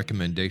provides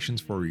recommendations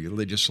for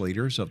religious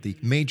leaders of the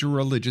major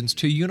religions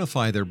to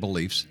unify their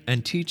beliefs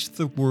and teach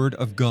the Word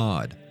of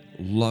God.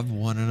 Love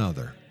one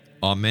another.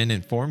 Amen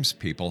informs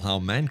people how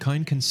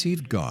mankind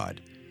conceived God.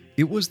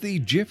 It was the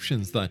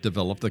Egyptians that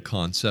developed the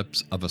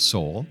concepts of a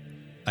soul,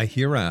 a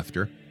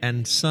hereafter,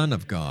 and Son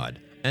of God.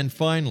 And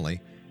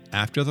finally,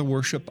 after the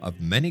worship of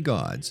many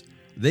gods,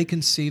 they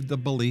conceived the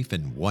belief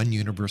in one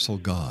universal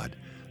God,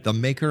 the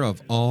maker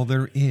of all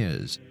there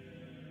is.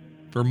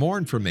 For more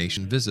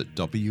information, visit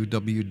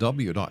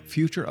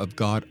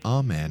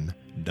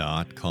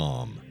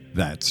www.futureofgodamen.com.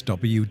 That's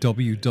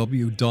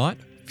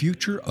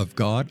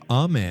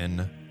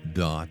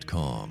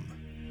www.futureofgodamen.com.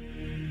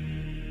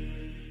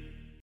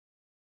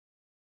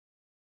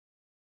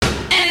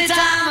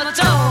 Anytime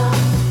at all.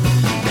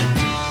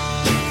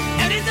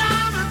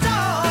 Anytime at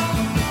all.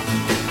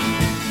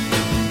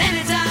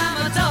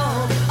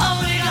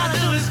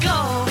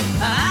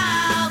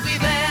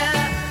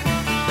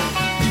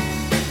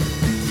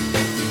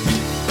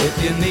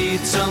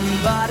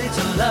 somebody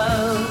to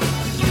love,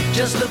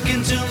 just look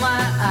into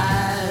my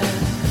eyes.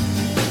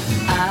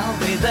 I'll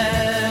be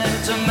there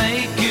to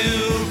make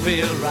you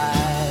feel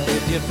right.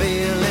 If you're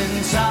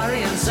feeling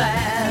sorry and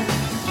sad,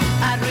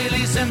 I'd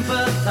really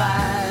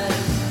sympathize.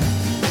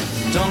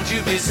 Don't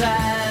you be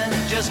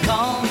sad, just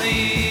call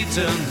me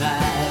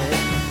tonight.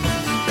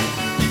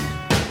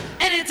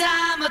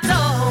 Anytime at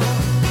all.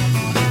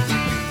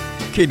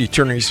 Katie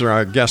Turner's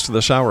our guest of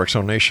this hour, X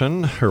Zone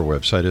Nation. Her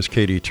website is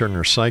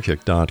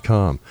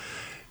katieturnerpsychic.com.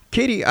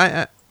 Katie,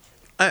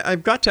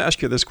 I've got to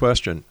ask you this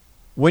question.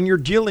 When you're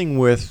dealing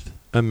with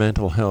a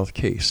mental health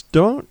case,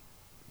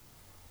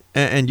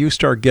 and you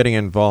start getting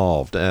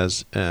involved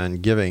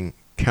and giving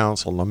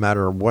counsel, no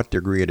matter what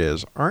degree it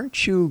is,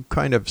 aren't you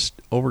kind of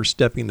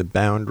overstepping the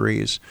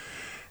boundaries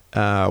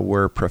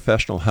where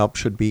professional help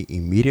should be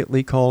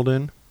immediately called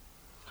in?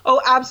 Oh,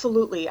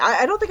 absolutely.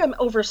 I don't think I'm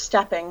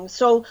overstepping.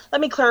 So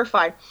let me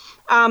clarify.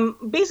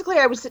 Basically,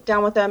 I would sit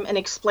down with them and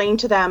explain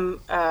to them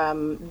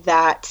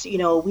that,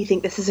 we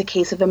think this is a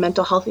case of a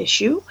mental health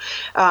issue.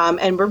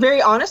 And we're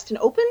very honest and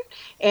open.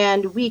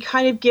 And we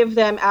kind of give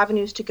them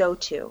avenues to go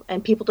to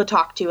and people to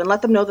talk to and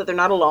let them know that they're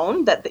not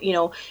alone, that,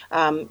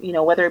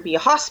 whether it be a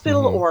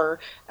hospital or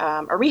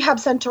a rehab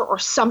center or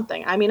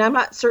something. I mean, I'm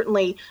not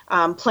certainly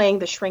playing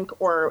the shrink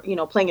or,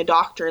 playing a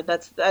doctor.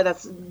 That's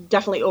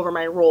definitely over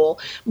my role.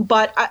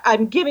 But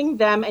I'm giving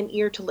them an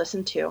ear to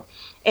listen to.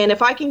 And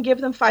if I can give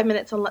them 5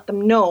 minutes and let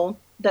them know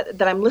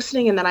that I'm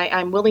listening and that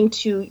I'm willing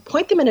to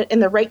point them in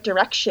the right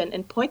direction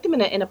and point them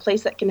in a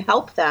place that can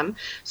help them,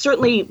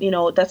 certainly,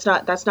 that's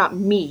not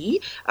me,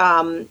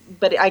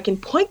 but I can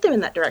point them in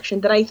that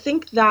direction, then I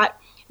think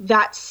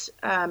that's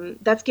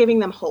giving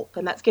them hope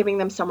and that's giving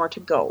them somewhere to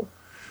go.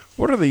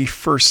 What are the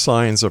first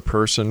signs a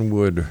person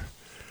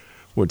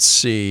would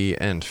see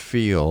and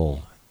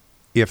feel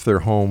if their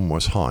home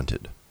was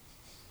haunted?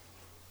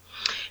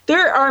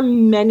 There are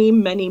many,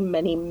 many,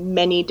 many,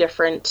 many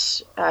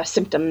different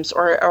symptoms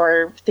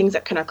or things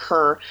that can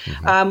occur.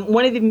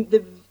 One of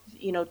the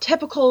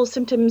typical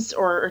symptoms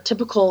or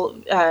typical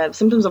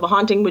symptoms of a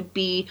haunting would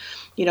be,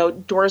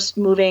 doors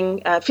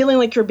moving, feeling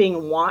like you're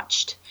being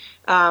watched,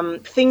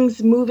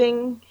 things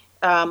moving,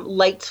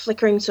 lights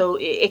flickering. So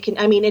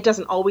it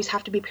doesn't always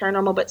have to be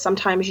paranormal, but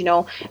sometimes,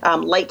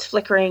 lights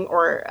flickering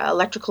or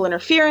electrical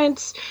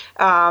interference,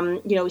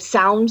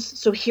 sounds.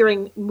 So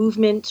hearing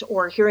movement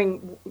or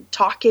hearing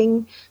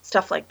talking,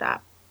 stuff like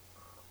that.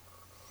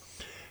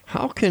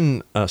 How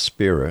can a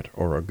spirit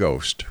or a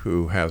ghost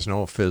who has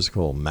no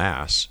physical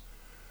mass,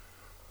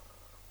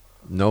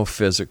 no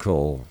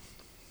physical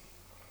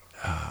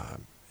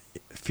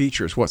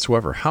features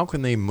whatsoever, how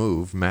can they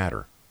move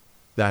matter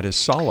that is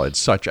solid,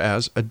 such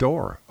as a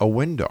door, a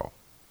window?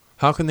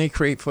 How can they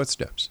create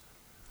footsteps?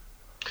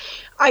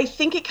 I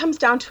think it comes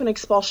down to an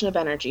expulsion of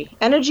energy.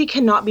 Energy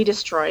cannot be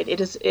destroyed.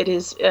 It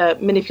is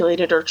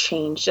manipulated or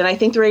changed. And I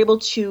think they're able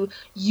to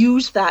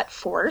use that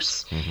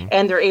force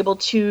and they're able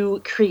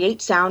to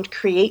create sound,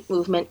 create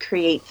movement,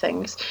 create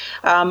things.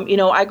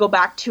 I go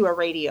back to a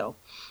radio.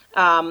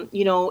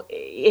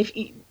 If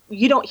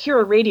you don't hear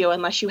a radio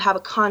unless you have a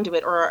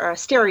conduit or a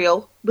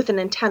stereo with an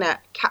antenna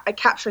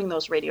capturing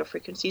those radio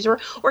frequencies, or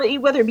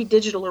whether it be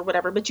digital or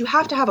whatever, but you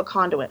have to have a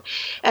conduit.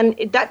 And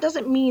that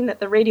doesn't mean that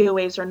the radio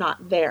waves are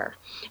not there.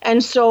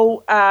 And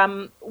so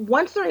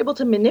once they're able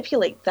to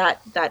manipulate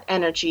that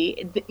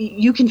energy,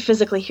 you can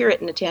physically hear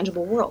it in a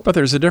tangible world. But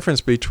there's a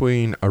difference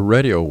between a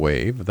radio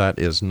wave that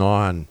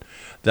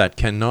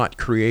cannot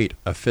create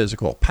a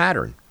physical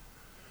pattern.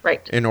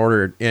 Right. In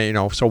order,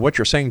 so what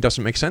you're saying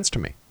doesn't make sense to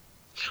me.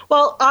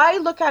 Well, I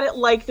look at it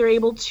like they're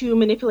able to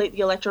manipulate the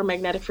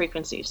electromagnetic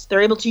frequencies.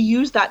 They're able to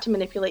use that to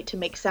manipulate, to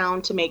make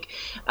sound, to make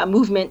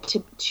movement,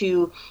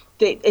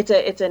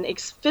 it's an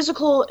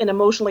physical and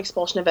emotional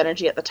expulsion of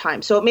energy at the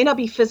time. So it may not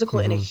be physical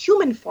in a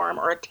human form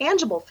or a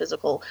tangible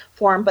physical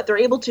form, but they're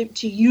able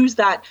to use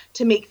that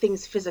to make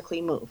things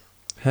physically move.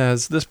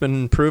 Has this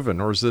been proven,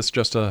 or is this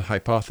just a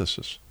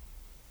hypothesis?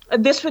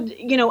 This would,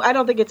 I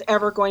don't think it's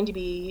ever going to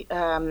be,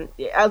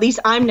 at least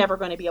I'm never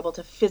going to be able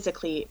to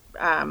physically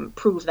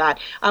prove that.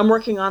 I'm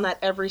working on that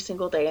every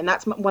single day. And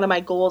that's one of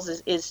my goals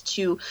is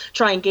to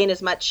try and gain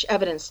as much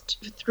evidence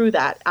through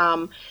that.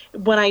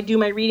 When I do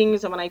my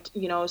readings and when I,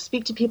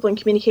 speak to people and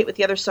communicate with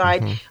the other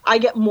side, I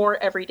get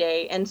more every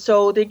day. And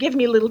so they give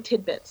me little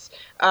tidbits.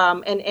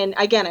 And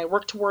again, I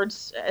work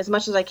towards as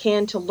much as I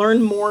can to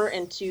learn more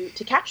and to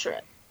capture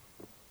it.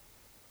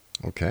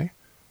 Okay.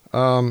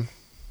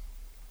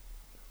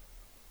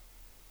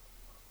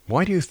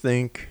 Why do you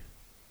think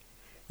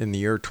in the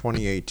year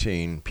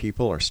 2018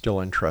 people are still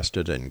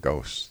interested in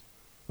ghosts?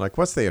 Like,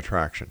 what's the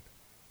attraction?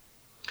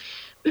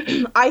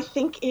 I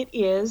think it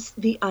is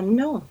the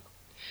unknown.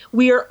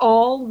 We are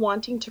all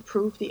wanting to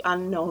prove the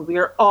unknown. We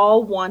are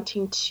all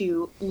wanting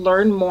to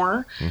learn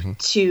more,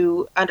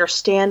 to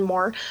understand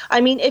more.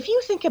 I mean, if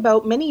you think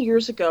about many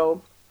years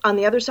ago on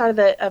the other side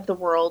of the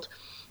world,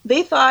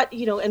 they thought,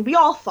 and we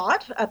all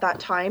thought at that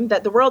time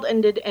that the world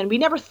ended, and we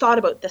never thought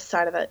about this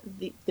side of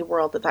the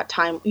world at that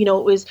time.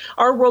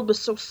 Our world was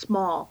so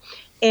small.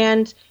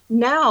 And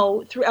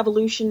now through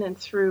evolution and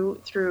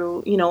through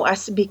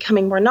us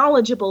becoming more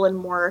knowledgeable and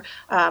more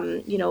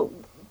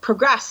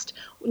progressed,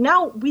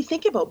 now we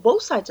think about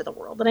both sides of the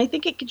world. And I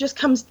think it just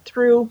comes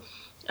through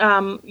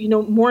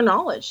more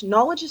knowledge.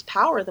 Knowledge is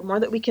power. The more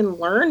that we can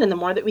learn and the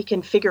more that we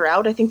can figure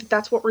out, I think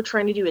that's what we're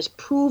trying to do, is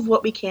prove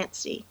what we can't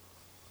see.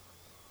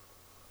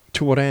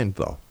 To what end,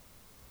 though?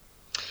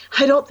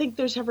 I don't think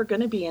there's ever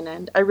going to be an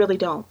end. I really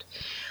don't.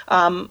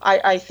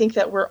 I think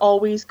that we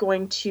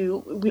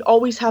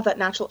always have that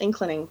natural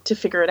inclining to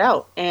figure it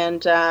out.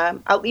 And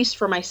at least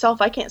for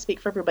myself, I can't speak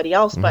for everybody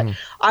else, but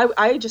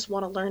I just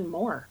want to learn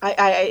more.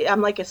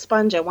 I'm like a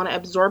sponge. I want to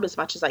absorb as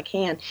much as I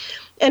can.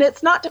 And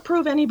it's not to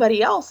prove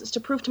anybody else. It's to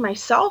prove to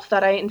myself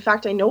that I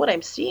know what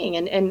I'm seeing.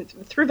 And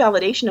through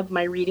validation of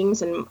my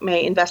readings and my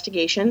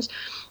investigations,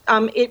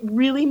 it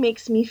really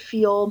makes me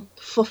feel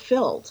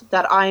fulfilled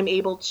that I'm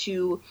able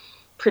to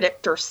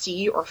predict or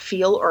see or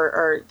feel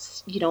or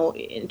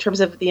in terms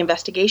of the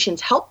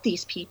investigations, help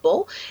these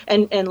people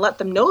and let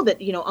them know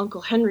that, Uncle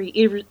Henry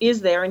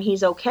is there and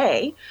he's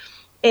okay.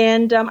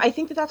 And I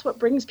think that that's what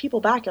brings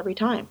people back every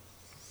time.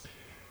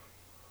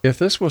 If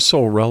this was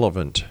so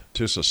relevant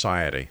to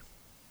society,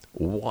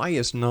 why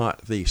is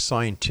not the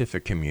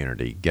scientific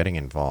community getting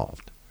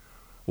involved?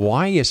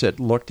 Why is it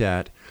looked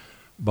at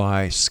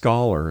by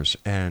scholars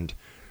and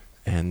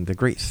the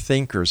great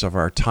thinkers of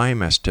our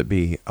time as to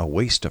be a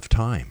waste of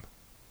time?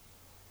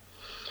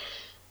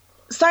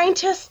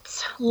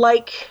 Scientists,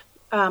 like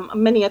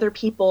many other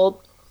people,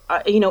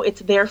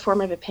 it's their form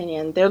of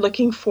opinion. They're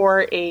looking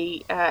for I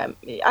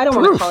don't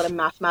want to call it a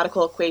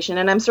mathematical equation,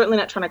 and I'm certainly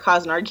not trying to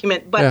cause an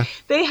argument, but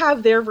they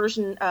have their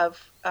version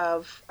of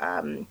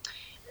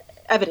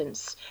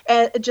evidence,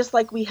 just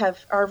like we have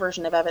our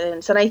version of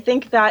evidence. And I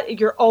think that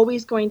you're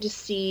always going to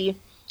see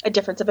a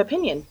difference of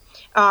opinion.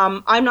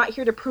 I'm not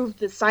here to prove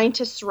the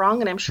scientists wrong,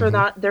 and I'm sure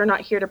that they're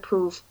not here to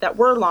prove that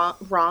we're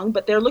wrong,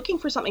 but they're looking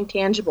for something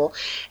tangible.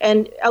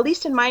 And at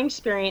least in my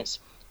experience,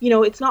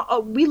 it's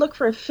not, we look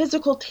for a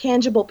physical,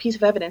 tangible piece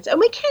of evidence. And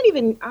we can't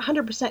even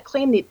 100%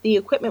 claim that the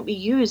equipment we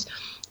use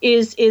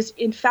is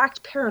in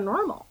fact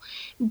paranormal.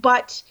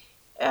 But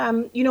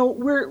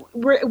we're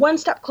one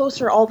step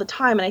closer all the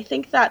time. And I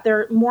think that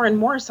there more and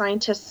more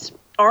scientists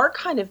are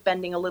kind of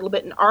bending a little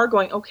bit and are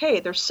going,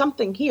 okay, there's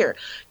something here.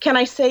 Can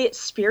I say it's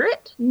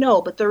spirit?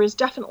 No, but there is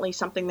definitely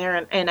something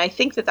there. And I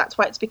think that that's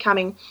why it's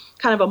becoming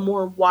kind of a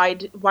more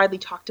widely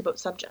talked about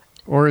subject.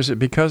 Or is it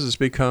because it's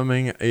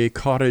becoming a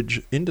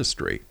cottage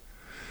industry?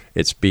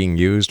 It's being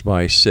used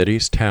by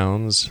cities,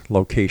 towns,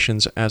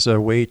 locations as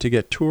a way to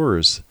get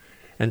tours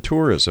and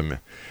tourism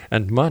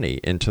and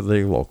money into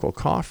the local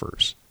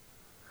coffers.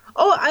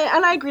 Oh,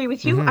 I agree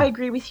with you. I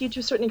agree with you to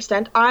a certain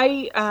extent.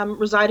 I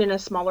reside in a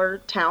smaller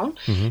town,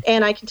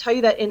 and I can tell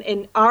you that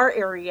in our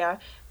area,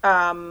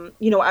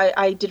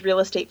 I did real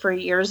estate for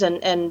years,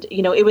 and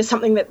it was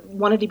something that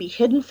wanted to be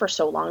hidden for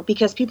so long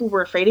because people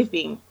were afraid of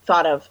being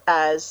thought of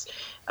as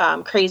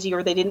crazy,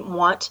 or they didn't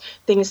want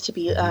things to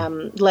be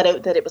let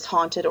out that it was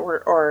haunted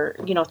or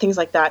things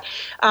like that.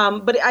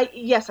 But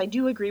I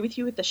do agree with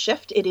you with the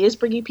shift. It is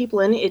bringing people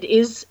in. It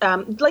is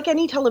like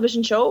any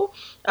television show,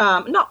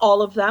 not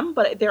all of them,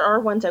 but there are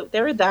ones out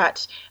there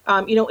that,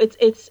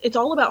 it's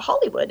all about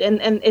Hollywood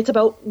and it's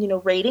about,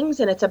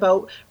 ratings, and it's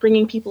about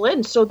bringing people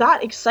in. So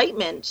that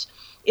excitement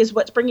is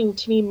what's bringing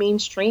to me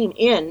mainstream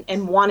in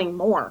and wanting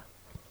more.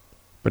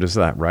 But is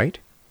that right?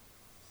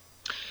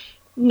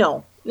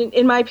 No.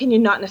 In my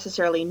opinion, not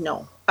necessarily,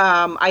 no.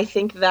 I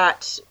think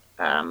that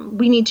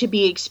we need to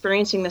be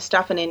experiencing this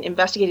stuff and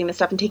investigating this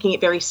stuff and taking it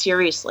very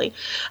seriously.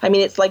 I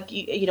mean, it's like,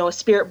 a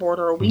spirit board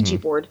or a Ouija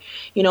board.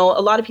 A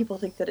lot of people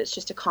think that it's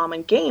just a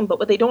common game, but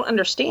what they don't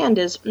understand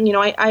is,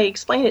 I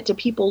explain it to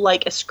people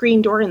like a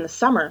screen door in the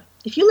summer.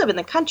 If you live in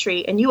the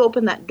country and you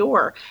open that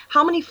door,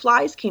 how many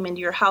flies came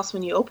into your house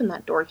when you open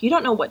that door? You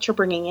don't know what you're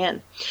bringing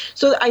in.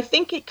 So I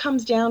think it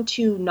comes down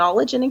to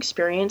knowledge and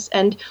experience,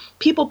 and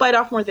people bite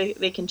off more than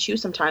they can chew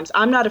sometimes.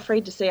 I'm not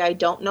afraid to say I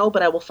don't know,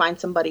 but I will find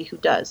somebody who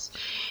does.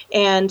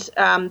 And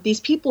these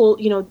people,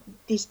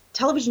 these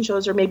television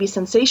shows are maybe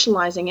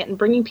sensationalizing it and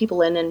bringing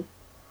people in and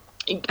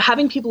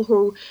having people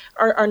who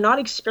are not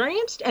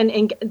experienced,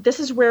 and this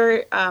is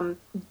where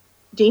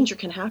danger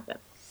can happen.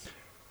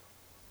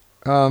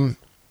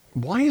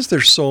 Why is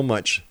there so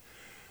much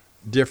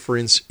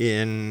difference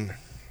in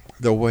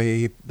the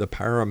way the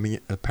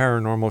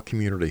paranormal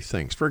community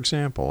thinks? For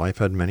example, I've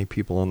had many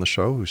people on the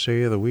show who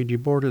say the Ouija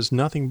board is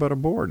nothing but a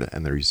board,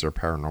 and these are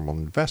paranormal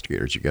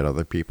investigators. You get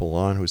other people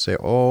on who say,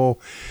 oh,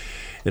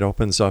 it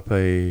opens up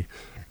a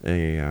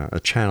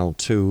channel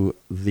to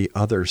the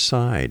other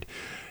side.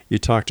 You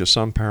talk to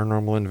some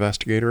paranormal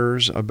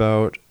investigators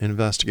about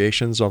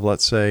investigations of,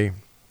 let's say,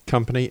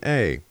 Company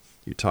A.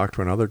 You talk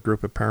to another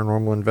group of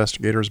paranormal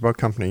investigators about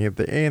Company A,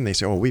 and they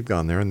say, "Oh, we've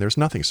gone there, and there's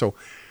nothing." So,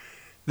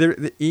 for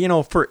the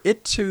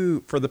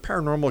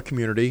paranormal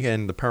community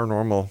and the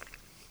paranormal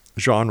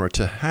genre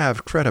to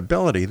have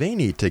credibility, they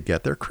need to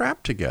get their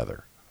crap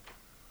together.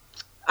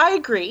 I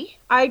agree.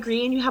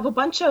 And you have a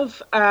bunch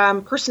of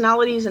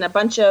personalities and a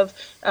bunch of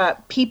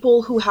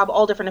people who have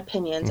all different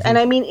opinions. Mm-hmm. And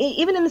I mean,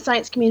 even in the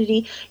science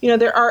community,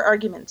 there are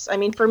arguments. I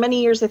mean, for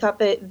many years, they thought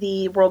that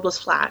the world was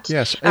flat.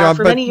 Yes,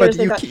 for many years,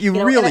 they thought,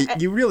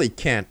 you really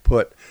can't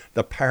put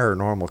the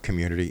paranormal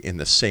community in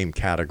the same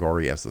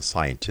category as the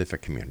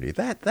scientific community.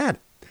 That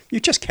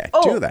you just can't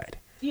do that.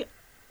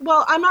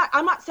 Well, I'm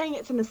not saying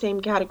it's in the same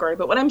category,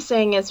 but what I'm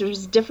saying is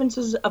there's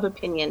differences of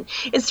opinion.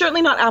 It's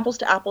certainly not apples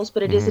to apples,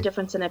 but it is a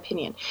difference in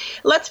opinion.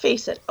 Let's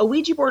face it, a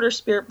Ouija board or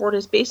spirit board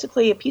is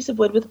basically a piece of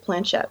wood with a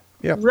planchette.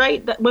 Yep.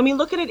 Right? When we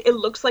look at it, it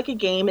looks like a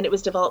game and it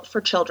was developed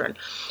for children.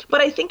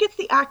 But I think it's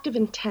the active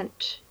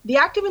intent. The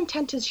active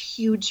intent is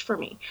huge for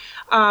me.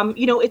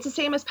 It's the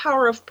same as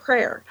power of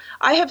prayer.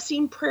 I have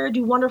seen prayer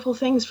do wonderful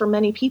things for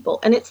many people,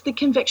 and it's the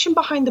conviction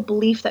behind the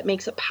belief that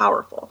makes it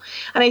powerful.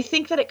 And I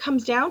think that it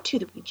comes down to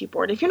the Ouija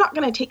board. If you're not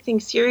going to take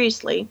things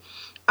seriously,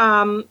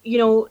 and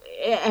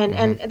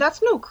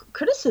that's no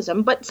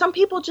criticism, but some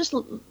people just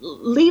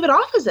leave it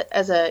off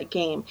as a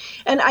game,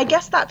 and I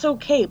guess that's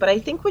okay. But I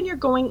think when you're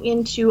going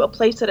into a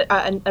place that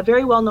a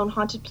very well-known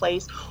haunted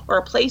place or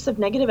a place of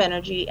negative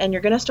energy, and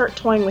you're going to start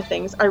toying with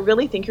things, I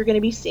really think you're going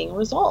to be seeing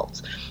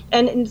results,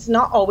 and it's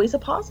not always a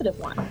positive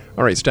one.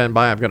 All right, stand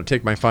by. I've got to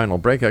take my final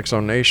break.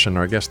 X-Zone Nation.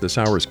 Our guest this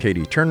hour is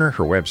Katie Turner.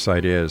 Her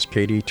website is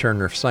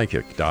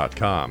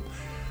katieturnerpsychic.com.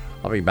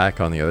 I'll be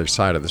back on the other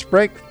side of this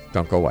break.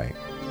 Don't go away.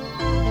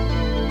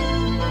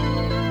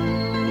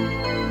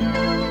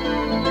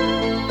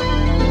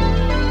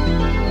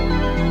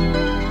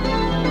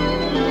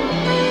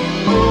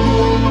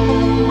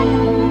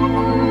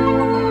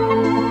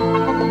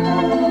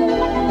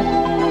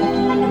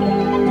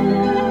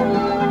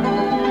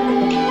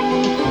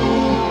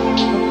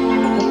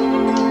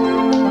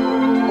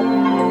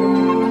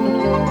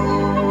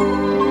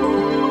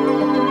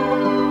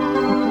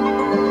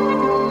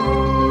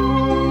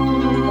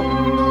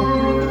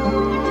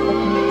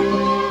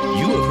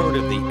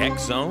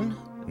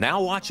 Now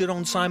watch it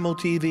on Simul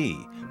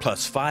TV,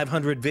 plus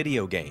 500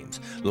 video games,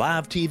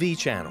 live TV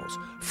channels,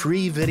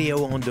 free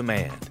video on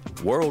demand,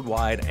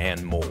 worldwide,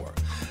 and more.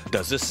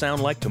 Does this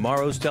sound like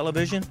tomorrow's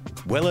television?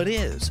 Well, it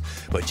is,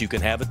 but you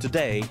can have it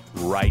today,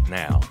 right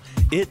now.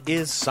 It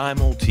is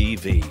Simul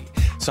TV.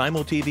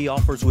 Simul TV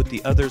offers what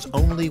the others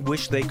only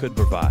wish they could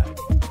provide.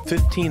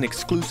 15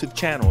 exclusive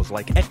channels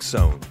like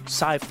X-Zone,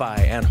 Sci-Fi,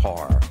 and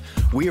Horror.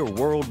 We are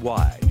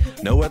worldwide.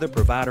 No other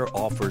provider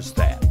offers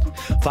that.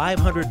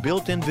 500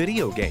 built-in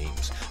video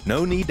games.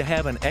 No need to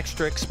have an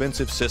extra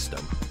expensive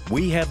system.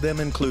 We have them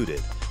included.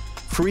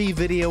 Free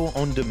video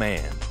on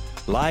demand.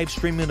 Live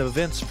streaming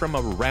events from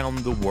around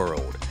the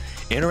world.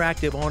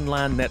 Interactive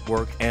online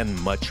network, and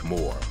much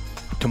more.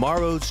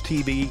 Tomorrow's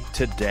TV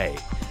today.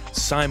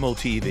 Simul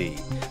TV.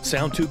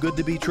 Sound too good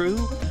to be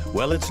true?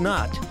 Well, it's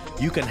not.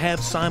 You can have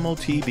Simul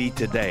TV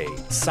today.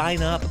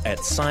 Sign up at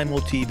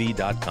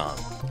simultv.com.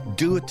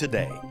 Do it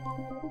today.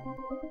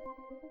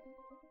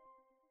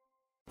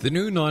 The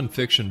new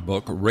nonfiction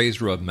book,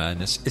 Razor of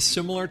Madness, is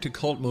similar to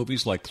cult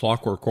movies like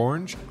Clockwork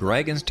Orange,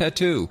 Dragon's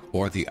Tattoo,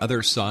 or The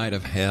Other Side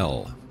of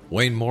Hell.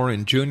 Wayne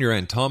Morin Jr.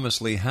 and Thomas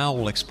Lee Howe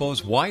will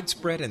expose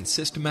widespread and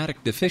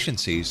systematic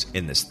deficiencies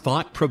in this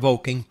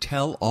thought-provoking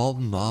tell-all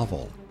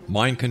novel.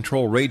 Mind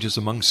control rages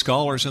among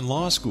scholars in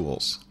law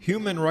schools.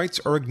 Human rights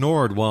are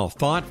ignored while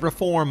thought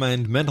reform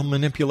and mental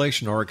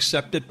manipulation are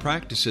accepted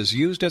practices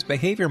used as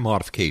behavior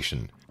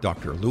modification.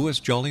 Dr.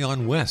 Louis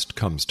Jolyon West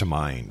comes to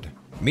mind.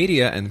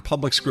 Media and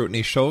public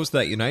scrutiny shows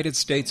that United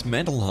States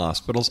mental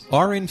hospitals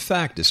are in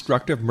fact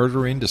destructive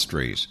murder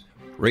industries.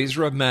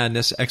 Razor of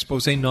Madness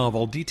expose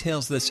novel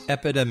details this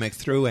epidemic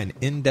through an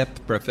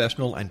in-depth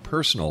professional and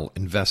personal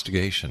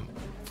investigation.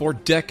 For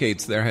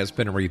decades, there has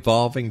been a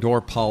revolving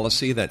door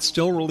policy that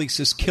still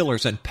releases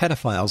killers and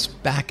pedophiles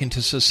back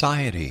into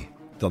society.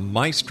 The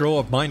maestro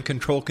of mind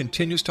control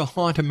continues to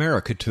haunt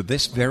America to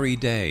this very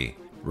day.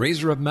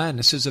 Razor of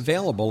Madness is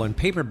available in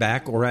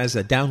paperback or as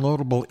a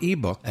downloadable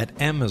ebook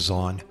at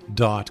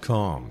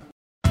Amazon.com.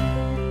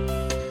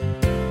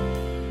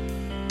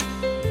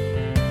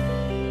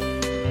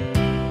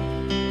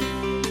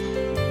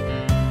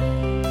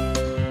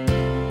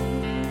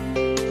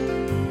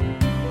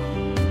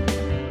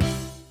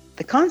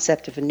 The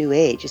concept of a new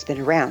age has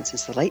been around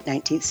since the late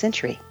 19th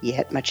century,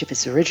 yet much of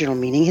its original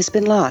meaning has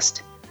been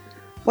lost.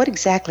 What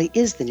exactly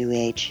is the new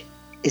age?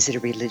 Is it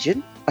a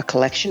religion, a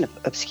collection of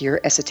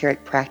obscure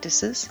esoteric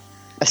practices,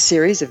 a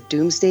series of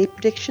doomsday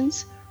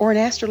predictions, or an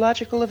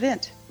astrological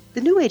event?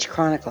 The New Age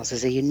Chronicles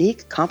is a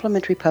unique,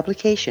 complementary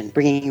publication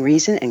bringing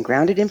reason and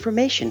grounded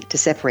information to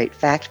separate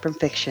fact from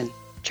fiction.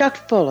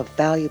 Chock full of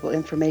valuable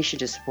information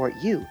to support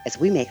you as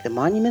we make the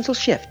monumental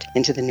shift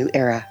into the new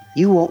era.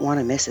 You won't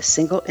want to miss a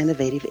single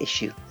innovative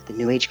issue. The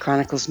New Age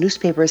Chronicles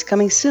newspaper is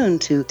coming soon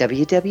to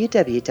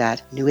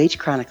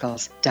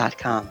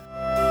www.newagechronicles.com.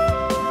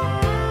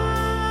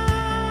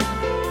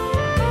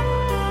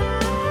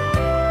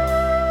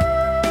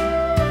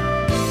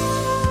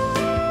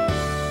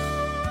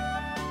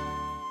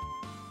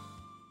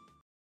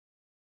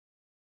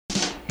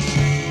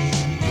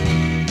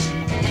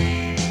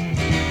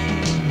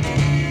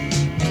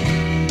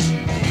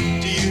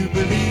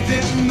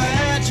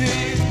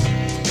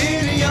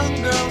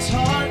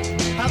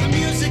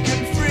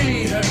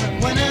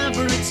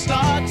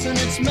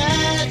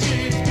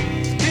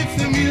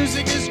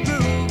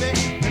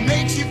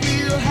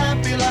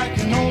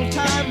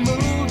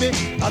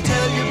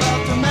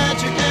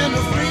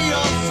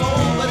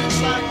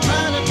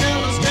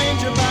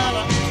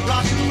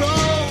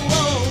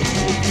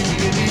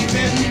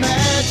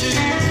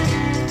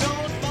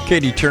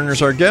 Katie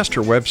Turner's our guest.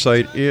 Her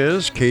website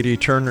is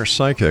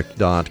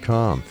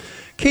katieturnerpsychic.com.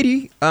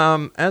 Katie,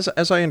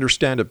 as I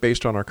understand it,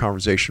 based on our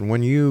conversation,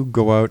 when you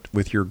go out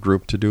with your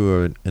group to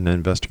do an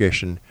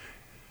investigation,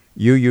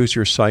 you use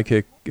your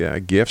psychic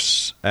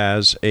gifts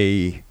as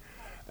a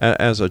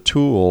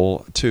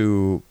tool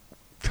to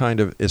kind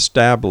of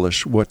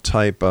establish what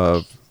type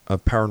of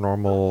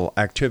paranormal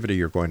activity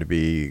you're going to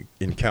be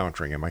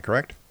encountering. Am I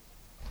correct?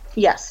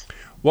 Yes.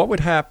 What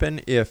would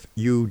happen if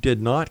you did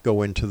not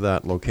go into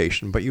that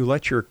location, but you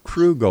let your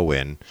crew go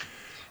in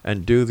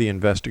and do the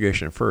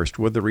investigation first?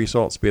 Would the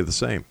results be the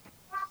same?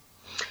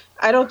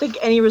 I don't think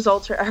any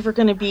results are ever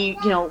going to be,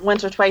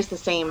 once or twice the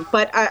same.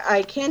 But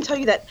I can tell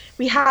you that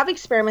we have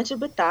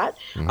experimented with that.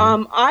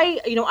 Mm-hmm.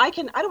 I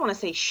don't want to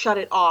say shut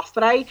it off,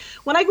 but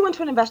when I go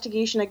into an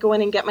investigation, I go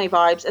in and get my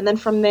vibes, and then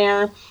from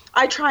there,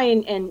 I try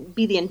and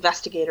be the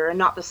investigator and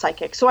not the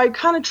psychic. So I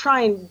kind of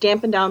try and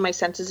dampen down my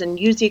senses and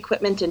use the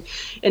equipment and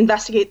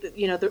investigate,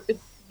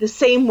 the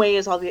same way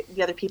as all the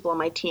other people on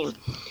my team.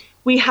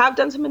 We have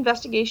done some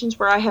investigations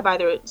where I have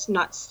either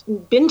not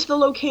been to the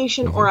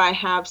location or I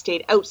have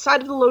stayed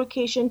outside of the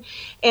location.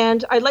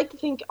 And I'd like to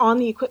think on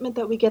the equipment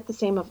that we get the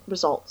same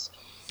results.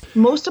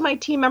 Most of my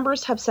team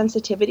members have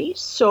sensitivity.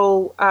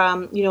 So,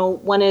 one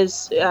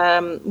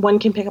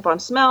can pick up on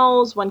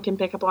smells, one can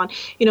pick up on,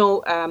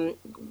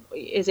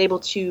 is able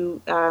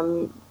to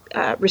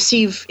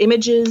receive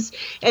images.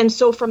 And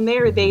so from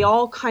there, they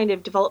all kind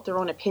of develop their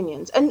own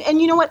opinions.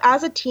 And you know what,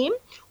 as a team,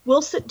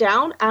 we'll sit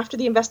down after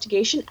the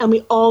investigation and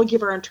we all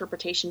give our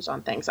interpretations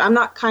on things. I'm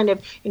not kind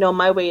of,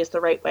 my way is the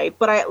right way,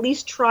 but I at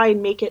least try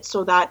and make it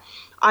so that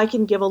I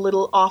can give a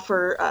little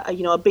offer,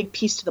 a big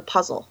piece to the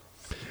puzzle.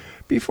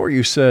 Before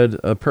you said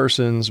a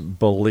person's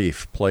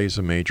belief plays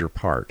a major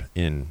part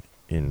in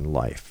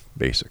life,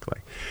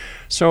 basically.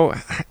 So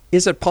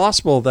is it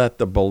possible that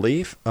the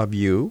belief of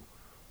you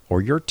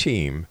or your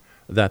team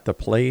that the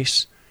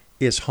place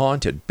is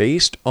haunted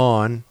based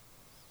on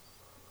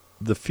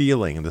the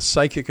feeling, the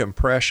psychic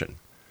impression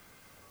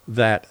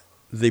that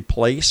the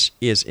place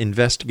is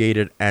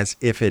investigated as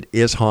if it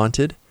is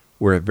haunted,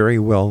 where it very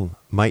well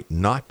might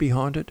not be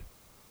haunted?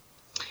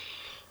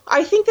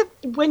 I think that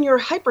when you're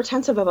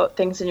hypertensive about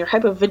things and you're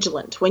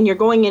hypervigilant, when you're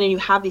going in and you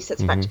have these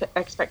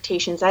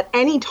expectations, at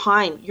any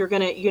time you're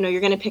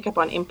gonna pick up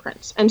on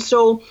imprints. And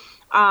so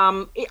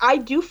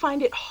I do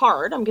find it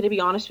hard. I'm going to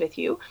be honest with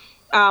you.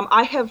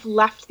 I have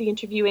left the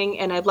interviewing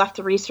and I've left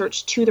the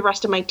research to the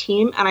rest of my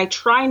team, and I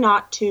try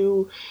not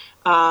to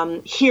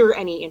hear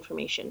any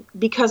information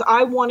because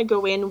I want to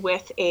go in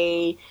with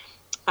a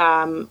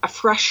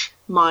fresh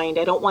mind.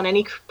 I don't want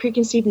any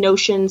preconceived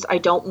notions. I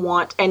don't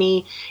want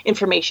any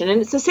information.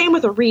 And it's the same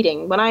with a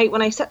reading. When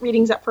I set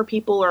readings up for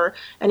people or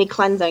any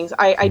cleansings,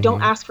 I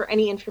don't ask for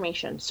any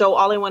information. So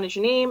all I want is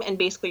your name and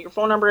basically your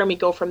phone number, and we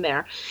go from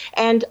there.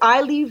 And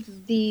I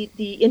leave the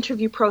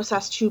interview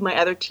process to my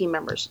other team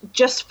members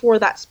just for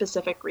that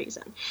specific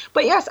reason.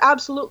 But yes,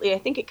 absolutely. I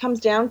think it comes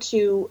down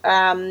to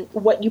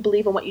what you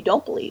believe and what you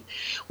don't believe.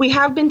 We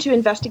have been to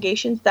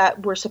investigations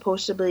that were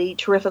supposed to be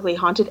terrifically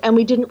haunted, and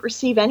we didn't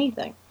receive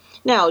anything.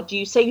 Now, do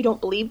you say you don't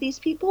believe these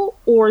people,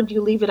 or do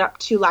you leave it up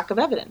to lack of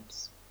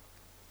evidence?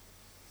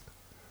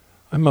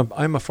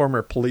 I'm a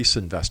former police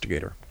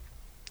investigator.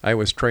 I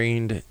was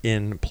trained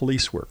in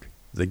police work,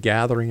 the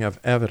gathering of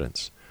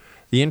evidence,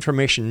 the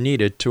information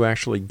needed to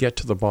actually get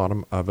to the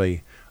bottom of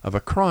a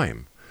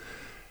crime,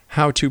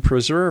 how to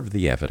preserve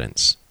the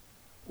evidence,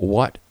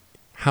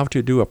 how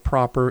to do a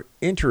proper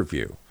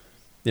interview.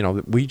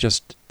 They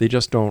just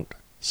don't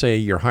say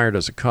you're hired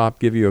as a cop,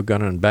 give you a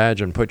gun and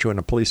badge, and put you in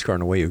a police car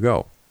and away you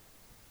go.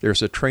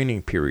 There's a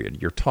training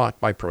period. You're taught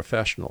by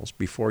professionals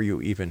before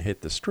you even hit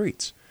the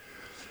streets.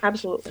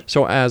 Absolutely.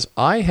 So as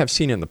I have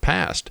seen in the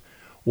past,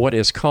 what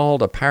is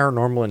called a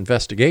paranormal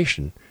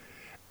investigation,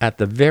 at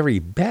the very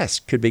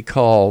best could be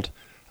called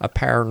a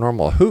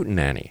paranormal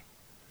hootenanny.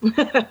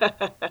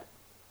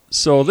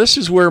 So this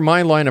is where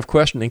my line of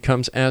questioning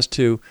comes as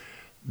to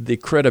the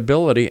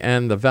credibility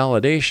and the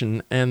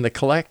validation and the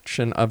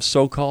collection of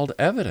so-called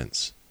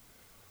evidence.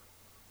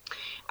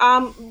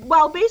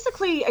 Well,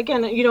 basically,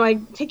 again, I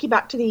take you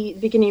back to the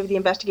beginning of the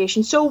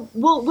investigation. So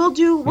we'll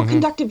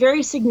conduct a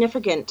very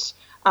significant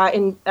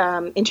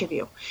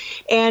interview,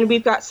 and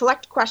we've got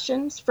select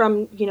questions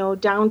from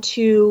down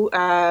to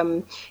how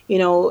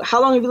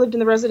long have you lived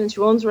in the residence,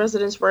 who owns the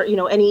residence, where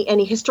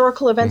any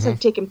historical events have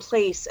taken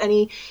place,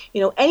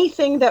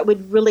 anything that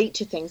would relate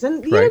to things.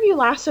 And the interview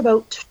lasts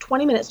about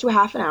 20 minutes to a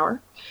half an hour.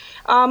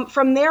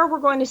 From there, we're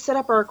going to set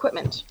up our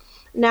equipment.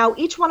 Now,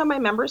 each one of my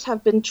members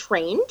have been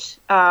trained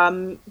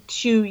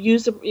to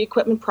use the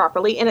equipment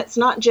properly, and it's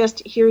not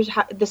just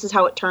this is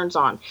how it turns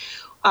on.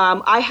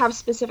 I have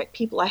specific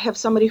people. I have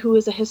somebody who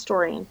is a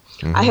historian.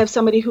 I have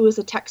somebody who is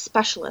a tech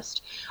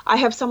specialist. I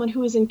have someone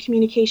who is in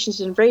communications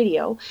and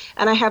radio,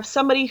 and I have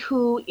somebody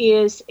who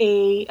is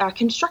a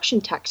construction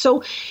tech.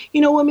 So,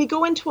 when we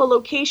go into a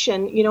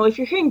location, if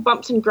you're hearing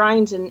bumps and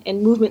grinds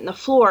and movement in the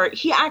floor,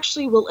 he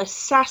actually will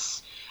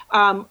assess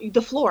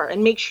the floor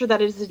and make sure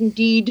that it is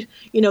indeed,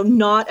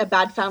 not a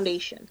bad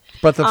foundation.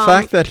 But the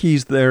fact that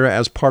he's there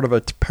as part of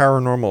a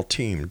paranormal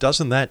team,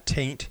 doesn't that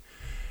taint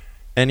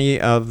any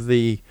of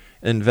the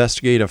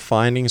investigative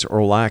findings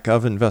or lack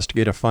of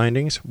investigative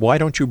findings? Why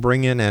don't you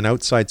bring in an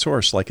outside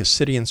source like a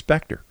city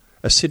inspector,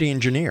 a city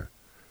engineer?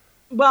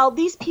 Well,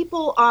 these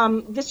people,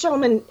 this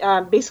gentleman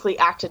basically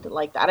acted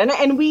like that.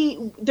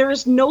 And there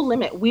is no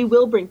limit. We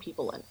will bring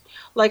people in.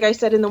 Like I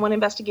said in the one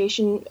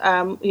investigation,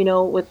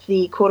 with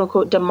the quote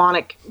unquote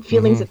demonic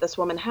feelings that this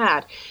woman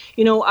had,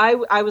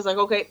 I was like,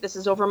 okay, this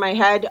is over my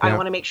head. I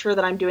want to make sure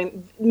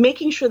that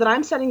making sure that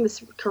I'm setting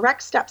the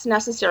correct steps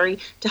necessary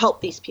to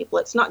help these people.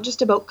 It's not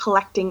just about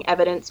collecting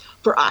evidence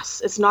for us.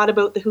 It's not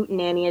about the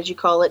hootenanny, as you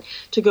call it,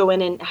 to go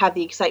in and have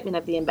the excitement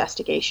of the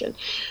investigation.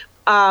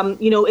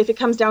 If it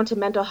comes down to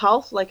mental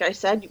health, like I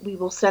said, we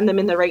will send them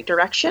in the right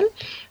direction.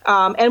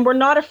 And we're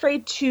not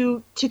afraid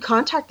to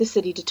contact the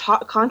city, to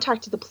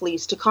contact the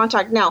police,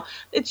 now,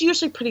 it's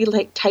usually pretty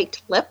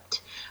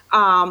tight-lipped,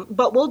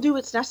 but we'll do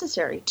what's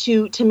necessary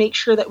to make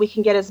sure that we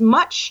can get as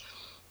much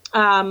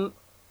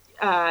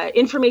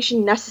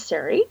information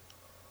necessary.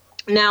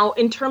 Now,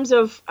 in terms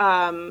of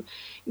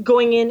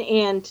going in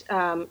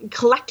and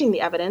collecting the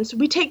evidence,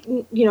 we take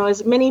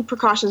as many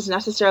precautions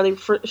necessarily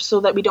so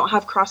that we don't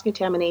have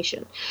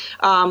cross-contamination.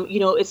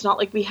 It's not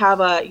like we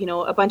have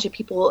a bunch of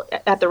people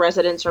at the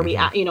residence, or we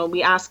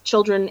ask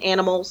children,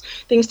 animals,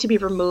 things to be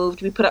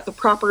removed. We put up the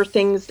proper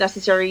things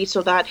necessary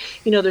so that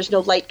there's no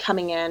light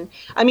coming in.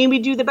 I mean, we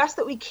do the best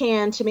that we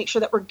can to make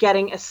sure that we're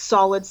getting a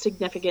solid,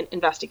 significant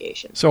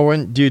investigation. So,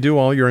 do you do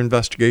all your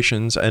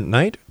investigations at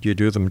night? Do you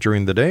do them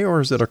during the day,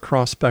 or is it a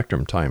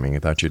cross-spectrum timing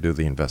that you do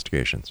the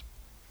investigations?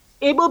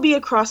 It will be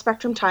a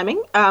cross-spectrum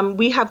timing.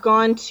 We have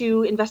gone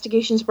to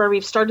investigations where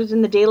we've started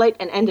in the daylight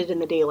and ended in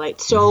the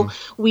daylight. So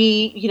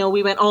we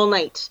went all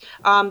night.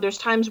 There's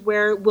times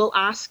where we'll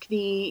ask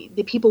the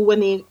people when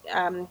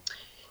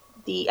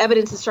the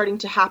evidence is starting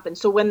to happen.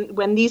 So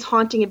when these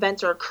haunting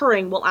events are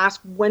occurring, we'll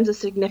ask, when's a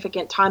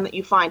significant time that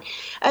you find?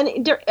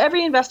 And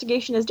every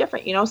investigation is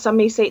different. Some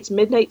may say it's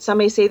midnight. Some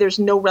may say there's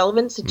no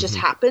relevance. It just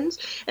happens.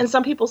 And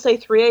some people say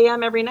 3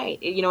 a.m. every night.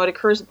 It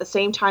occurs at the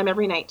same time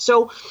every night.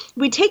 So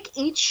we take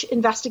each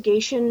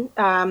investigation,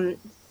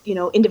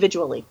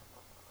 individually.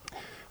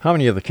 How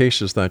many of the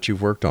cases that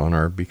you've worked on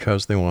are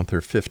because they want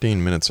their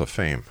 15 minutes of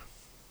fame?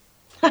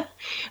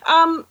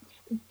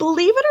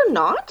 Believe it or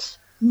not,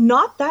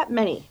 not that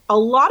many. A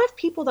lot of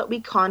people that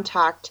we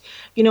contact,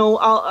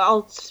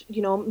 I'll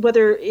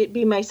whether it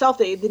be myself,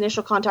 the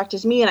initial contact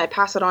is me, and I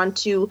pass it on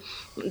to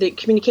the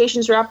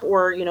communications rep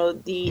or,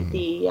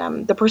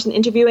 the person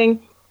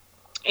interviewing.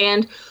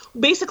 And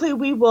basically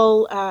we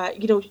will,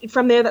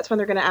 from there, that's when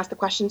they're going to ask the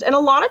questions. And a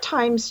lot of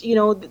times,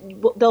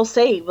 they'll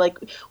say,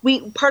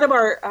 part of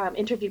our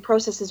interview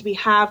process is we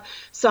have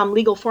some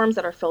legal forms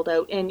that are filled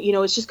out, and,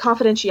 it's just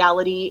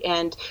confidentiality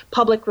and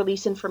public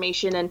release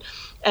information.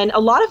 And a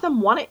lot of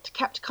them want it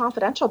kept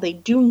confidential. They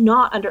do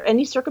not, under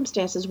any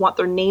circumstances, want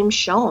their name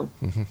shown.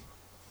 Mm-hmm.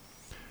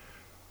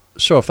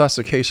 So if that's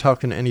the case, how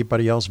can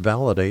anybody else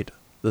validate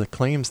the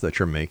claims that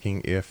you're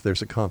making if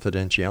there's a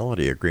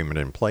confidentiality agreement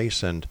in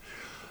place, and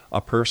a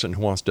person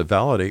who wants to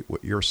validate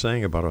what you're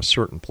saying about a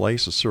certain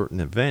place, a certain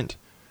event,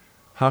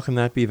 how can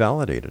that be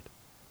validated?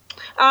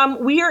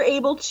 We are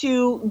able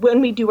to,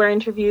 when we do our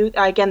interview,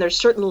 again, there's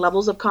certain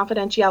levels of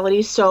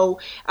confidentiality. So,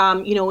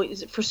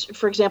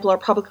 for example, our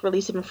public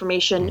release of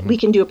information, we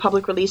can do a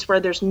public release where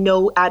there's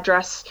no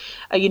address.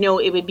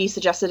 It would be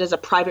suggested as a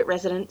private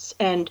residence,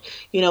 and,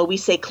 we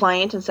say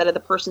client instead of the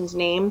person's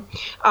name.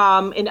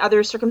 In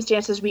other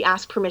circumstances, we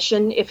ask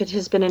permission if it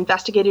has been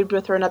investigated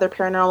with another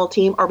paranormal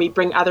team, or we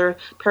bring other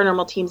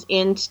paranormal teams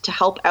in to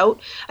help out.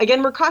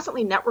 Again, we're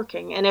constantly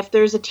networking. And if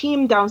there's a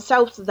team down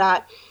south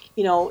that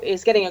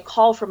is getting a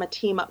call from a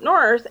team up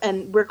north,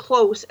 and we're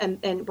close,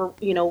 and we're,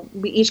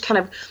 we each kind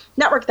of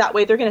network that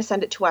way, they're going to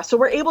send it to us. So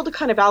we're able to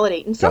kind of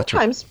validate. And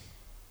sometimes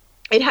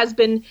it has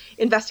been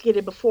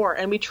investigated before,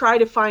 and we try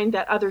to find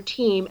that other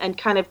team and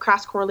kind of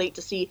cross correlate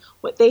to see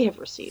what they have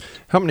received.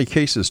 How many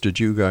cases did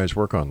you guys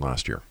work on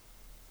last year?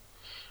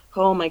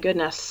 Oh my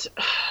goodness.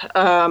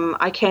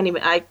 I can't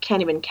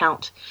even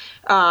count.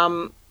 2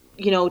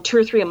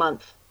 or 3 a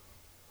month.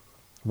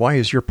 Why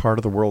is your part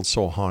of the world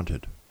so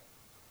haunted?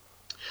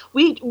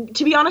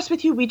 To be honest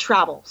with you, we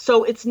travel.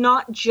 So it's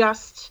not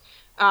just,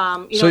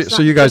 So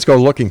you guys go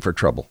looking for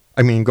trouble.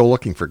 Go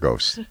looking for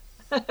ghosts.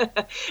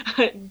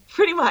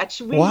 Pretty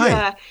much.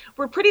 Why?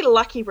 We're pretty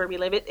lucky where we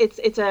live.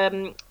 It's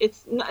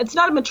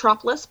not a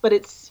metropolis, but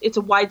it's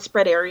a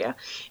widespread area.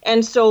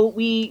 And so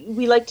we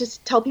like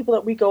to tell people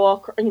that we go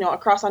all,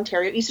 across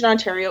Ontario, Eastern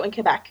Ontario and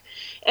Quebec.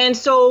 And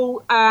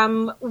so,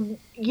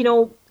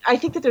 I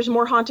think that there's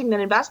more haunting than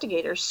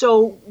investigators.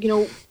 So,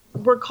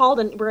 we're called,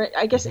 and we're,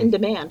 I guess, in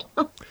demand.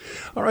 All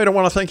right. I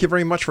want to thank you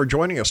very much for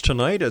joining us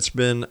tonight. It's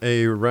been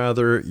a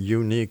rather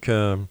unique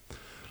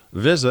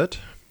visit.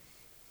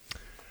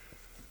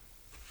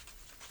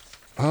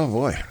 Oh,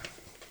 boy.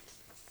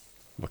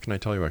 What can I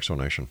tell you,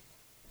 Exonation?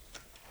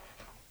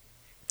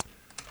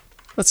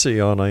 Let's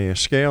see, on a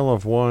scale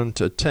of 1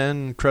 to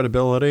 10,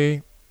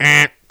 credibility,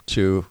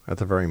 2 at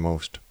the very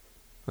most.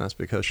 That's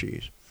because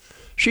she's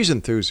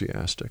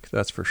enthusiastic,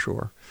 that's for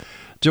sure.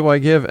 Do I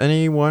give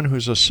anyone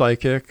who's a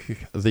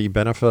psychic the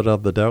benefit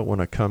of the doubt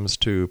when it comes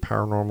to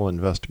paranormal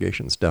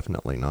investigations?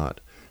 Definitely not.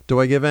 Do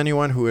I give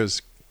anyone who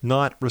has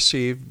not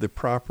received the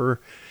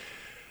proper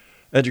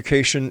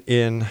education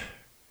in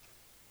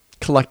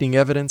collecting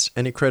evidence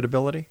any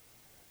credibility?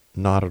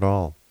 Not at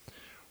all.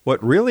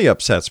 What really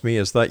upsets me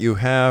is that you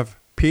have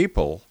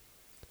people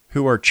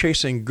who are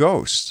chasing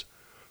ghosts,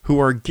 who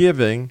are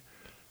giving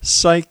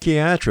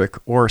psychiatric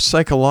or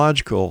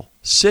psychological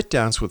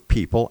sit-downs with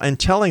people and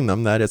telling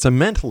them that it's a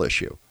mental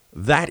issue.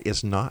 That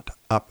is not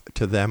up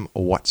to them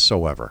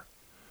whatsoever.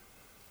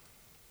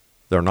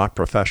 They're not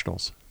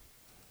professionals.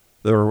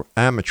 They're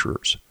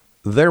amateurs.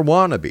 They're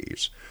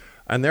wannabes.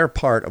 And they're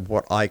part of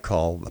what I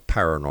call the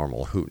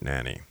paranormal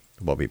hootenanny.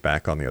 We'll be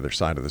back on the other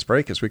side of this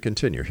break as we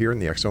continue here in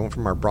the X Zone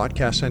from our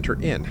broadcast center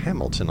in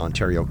Hamilton,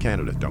 Ontario,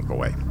 Canada. Don't go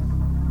away.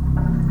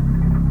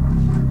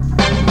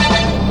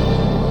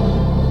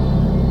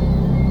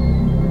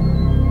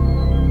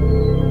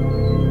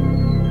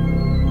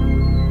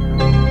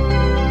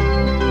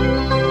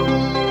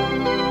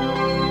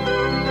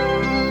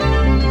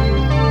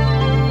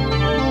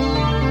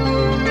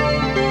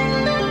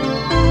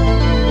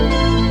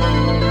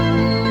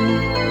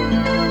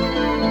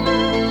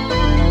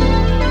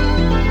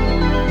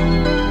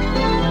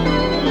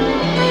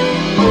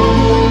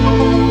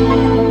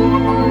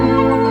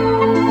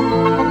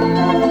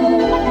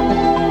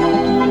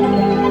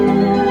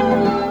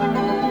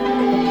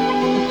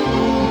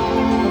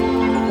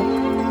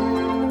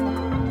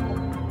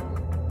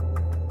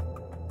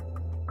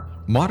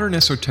 Modern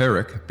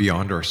Esoteric,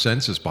 Beyond Our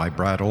Senses by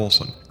Brad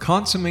Olson,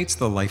 consummates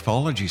the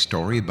lifeology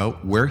story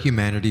about where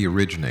humanity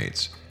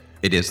originates.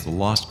 It is the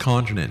lost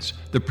continents,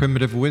 the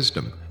primitive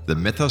wisdom, the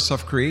mythos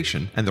of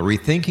creation, and the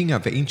rethinking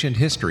of ancient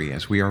history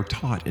as we are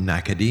taught in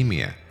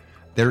academia.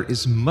 There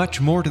is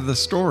much more to the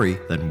story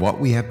than what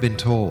we have been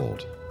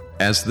told.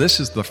 As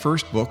this is the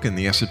first book in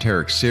the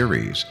Esoteric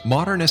series,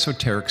 Modern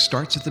Esoteric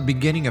starts at the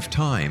beginning of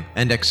time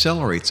and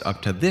accelerates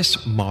up to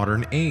this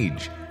modern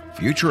age.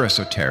 Future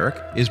Esoteric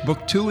is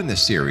book 2 in the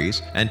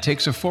series and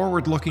takes a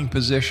forward-looking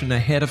position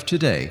ahead of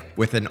today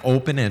with an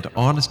open and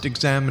honest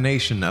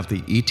examination of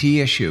the ET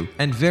issue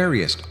and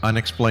various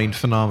unexplained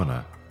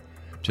phenomena.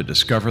 To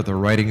discover the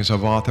writings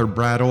of author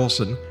Brad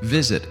Olson,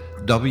 visit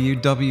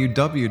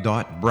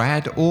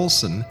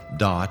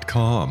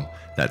www.bradolson.com.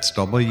 That's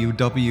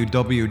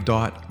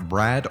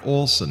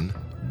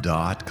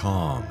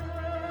www.bradolson.com.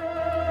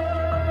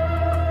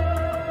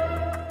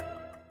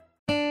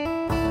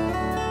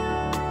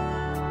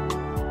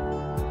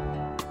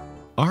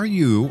 Are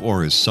you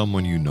or is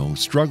someone you know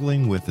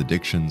struggling with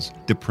addictions,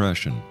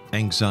 depression,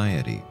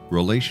 anxiety,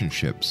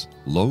 relationships,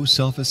 low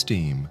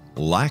self-esteem,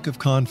 lack of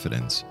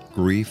confidence,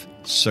 grief,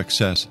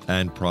 success,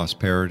 and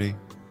prosperity?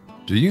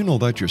 Do you know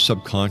that your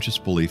subconscious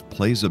belief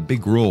plays a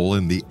big role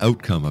in the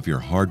outcome of your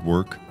hard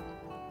work?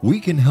 We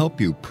can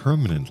help you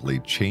permanently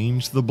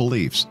change the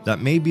beliefs that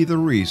may be the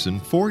reason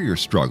for your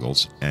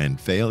struggles and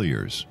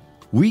failures.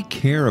 We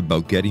care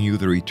about getting you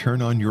the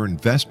return on your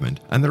investment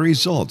and the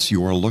results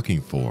you are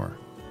looking for.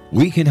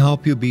 We can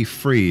help you be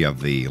free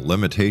of the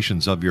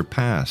limitations of your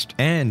past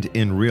and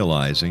in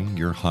realizing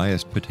your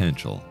highest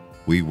potential.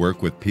 We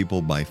work with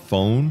people by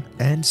phone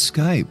and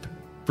Skype.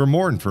 For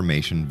more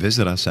information,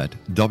 visit us at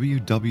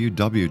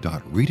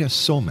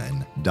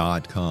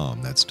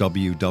www.ritasoman.com. That's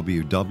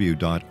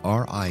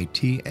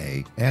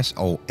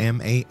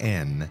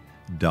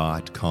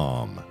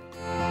www.ritasoman.com.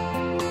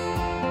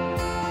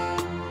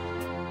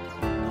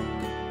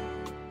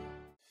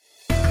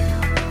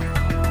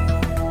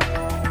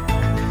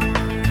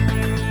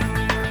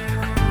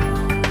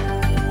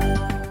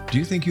 Do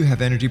you think you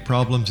have energy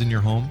problems in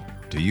your home?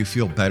 Do you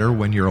feel better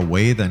when you're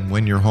away than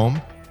when you're home?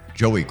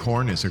 Joey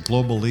Korn is a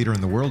global leader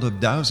in the world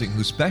of dowsing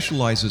who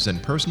specializes in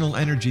personal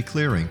energy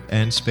clearing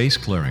and space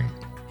clearing.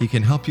 He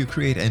can help you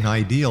create an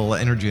ideal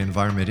energy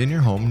environment in your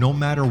home no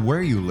matter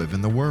where you live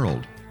in the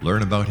world.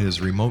 Learn about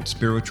his remote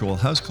spiritual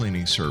house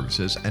cleaning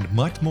services and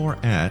much more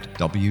at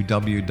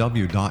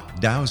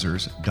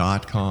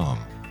www.dowsers.com.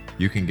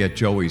 You can get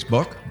Joey's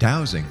book,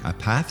 Dowsing, A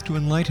Path to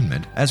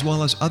Enlightenment, as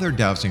well as other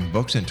dowsing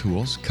books and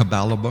tools,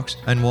 Kabbalah books,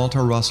 and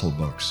Walter Russell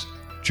books.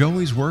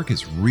 Joey's work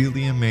is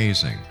really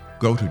amazing.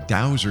 Go to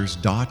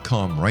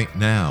dowsers.com right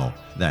now.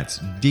 That's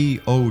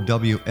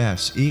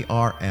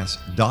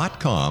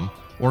DOWSERS.com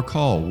or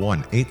call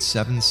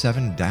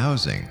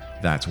 1-877-DOWSING.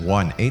 That's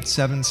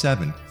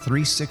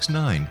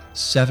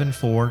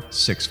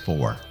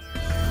 1-877-369-7464.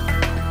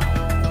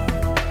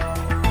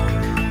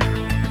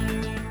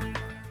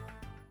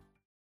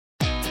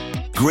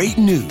 Great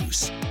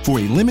news! For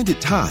a limited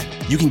time,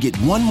 you can get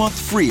 1 month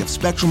free of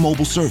Spectrum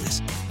Mobile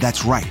service.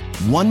 That's right,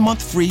 1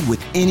 month free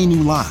with any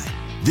new line.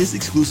 This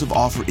exclusive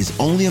offer is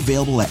only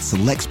available at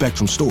select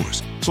Spectrum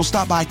stores, so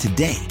stop by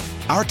today.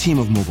 Our team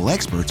of mobile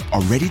experts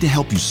are ready to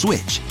help you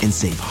switch and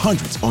save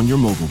hundreds on your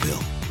mobile bill.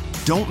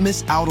 Don't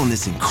miss out on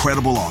this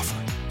incredible offer.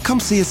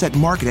 Come see us at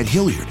Market at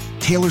Hilliard,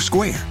 Taylor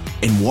Square,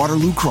 and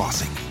Waterloo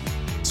Crossing.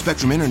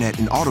 Spectrum Internet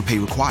and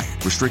autopay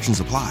required. Restrictions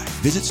apply.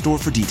 Visit store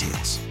for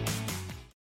details.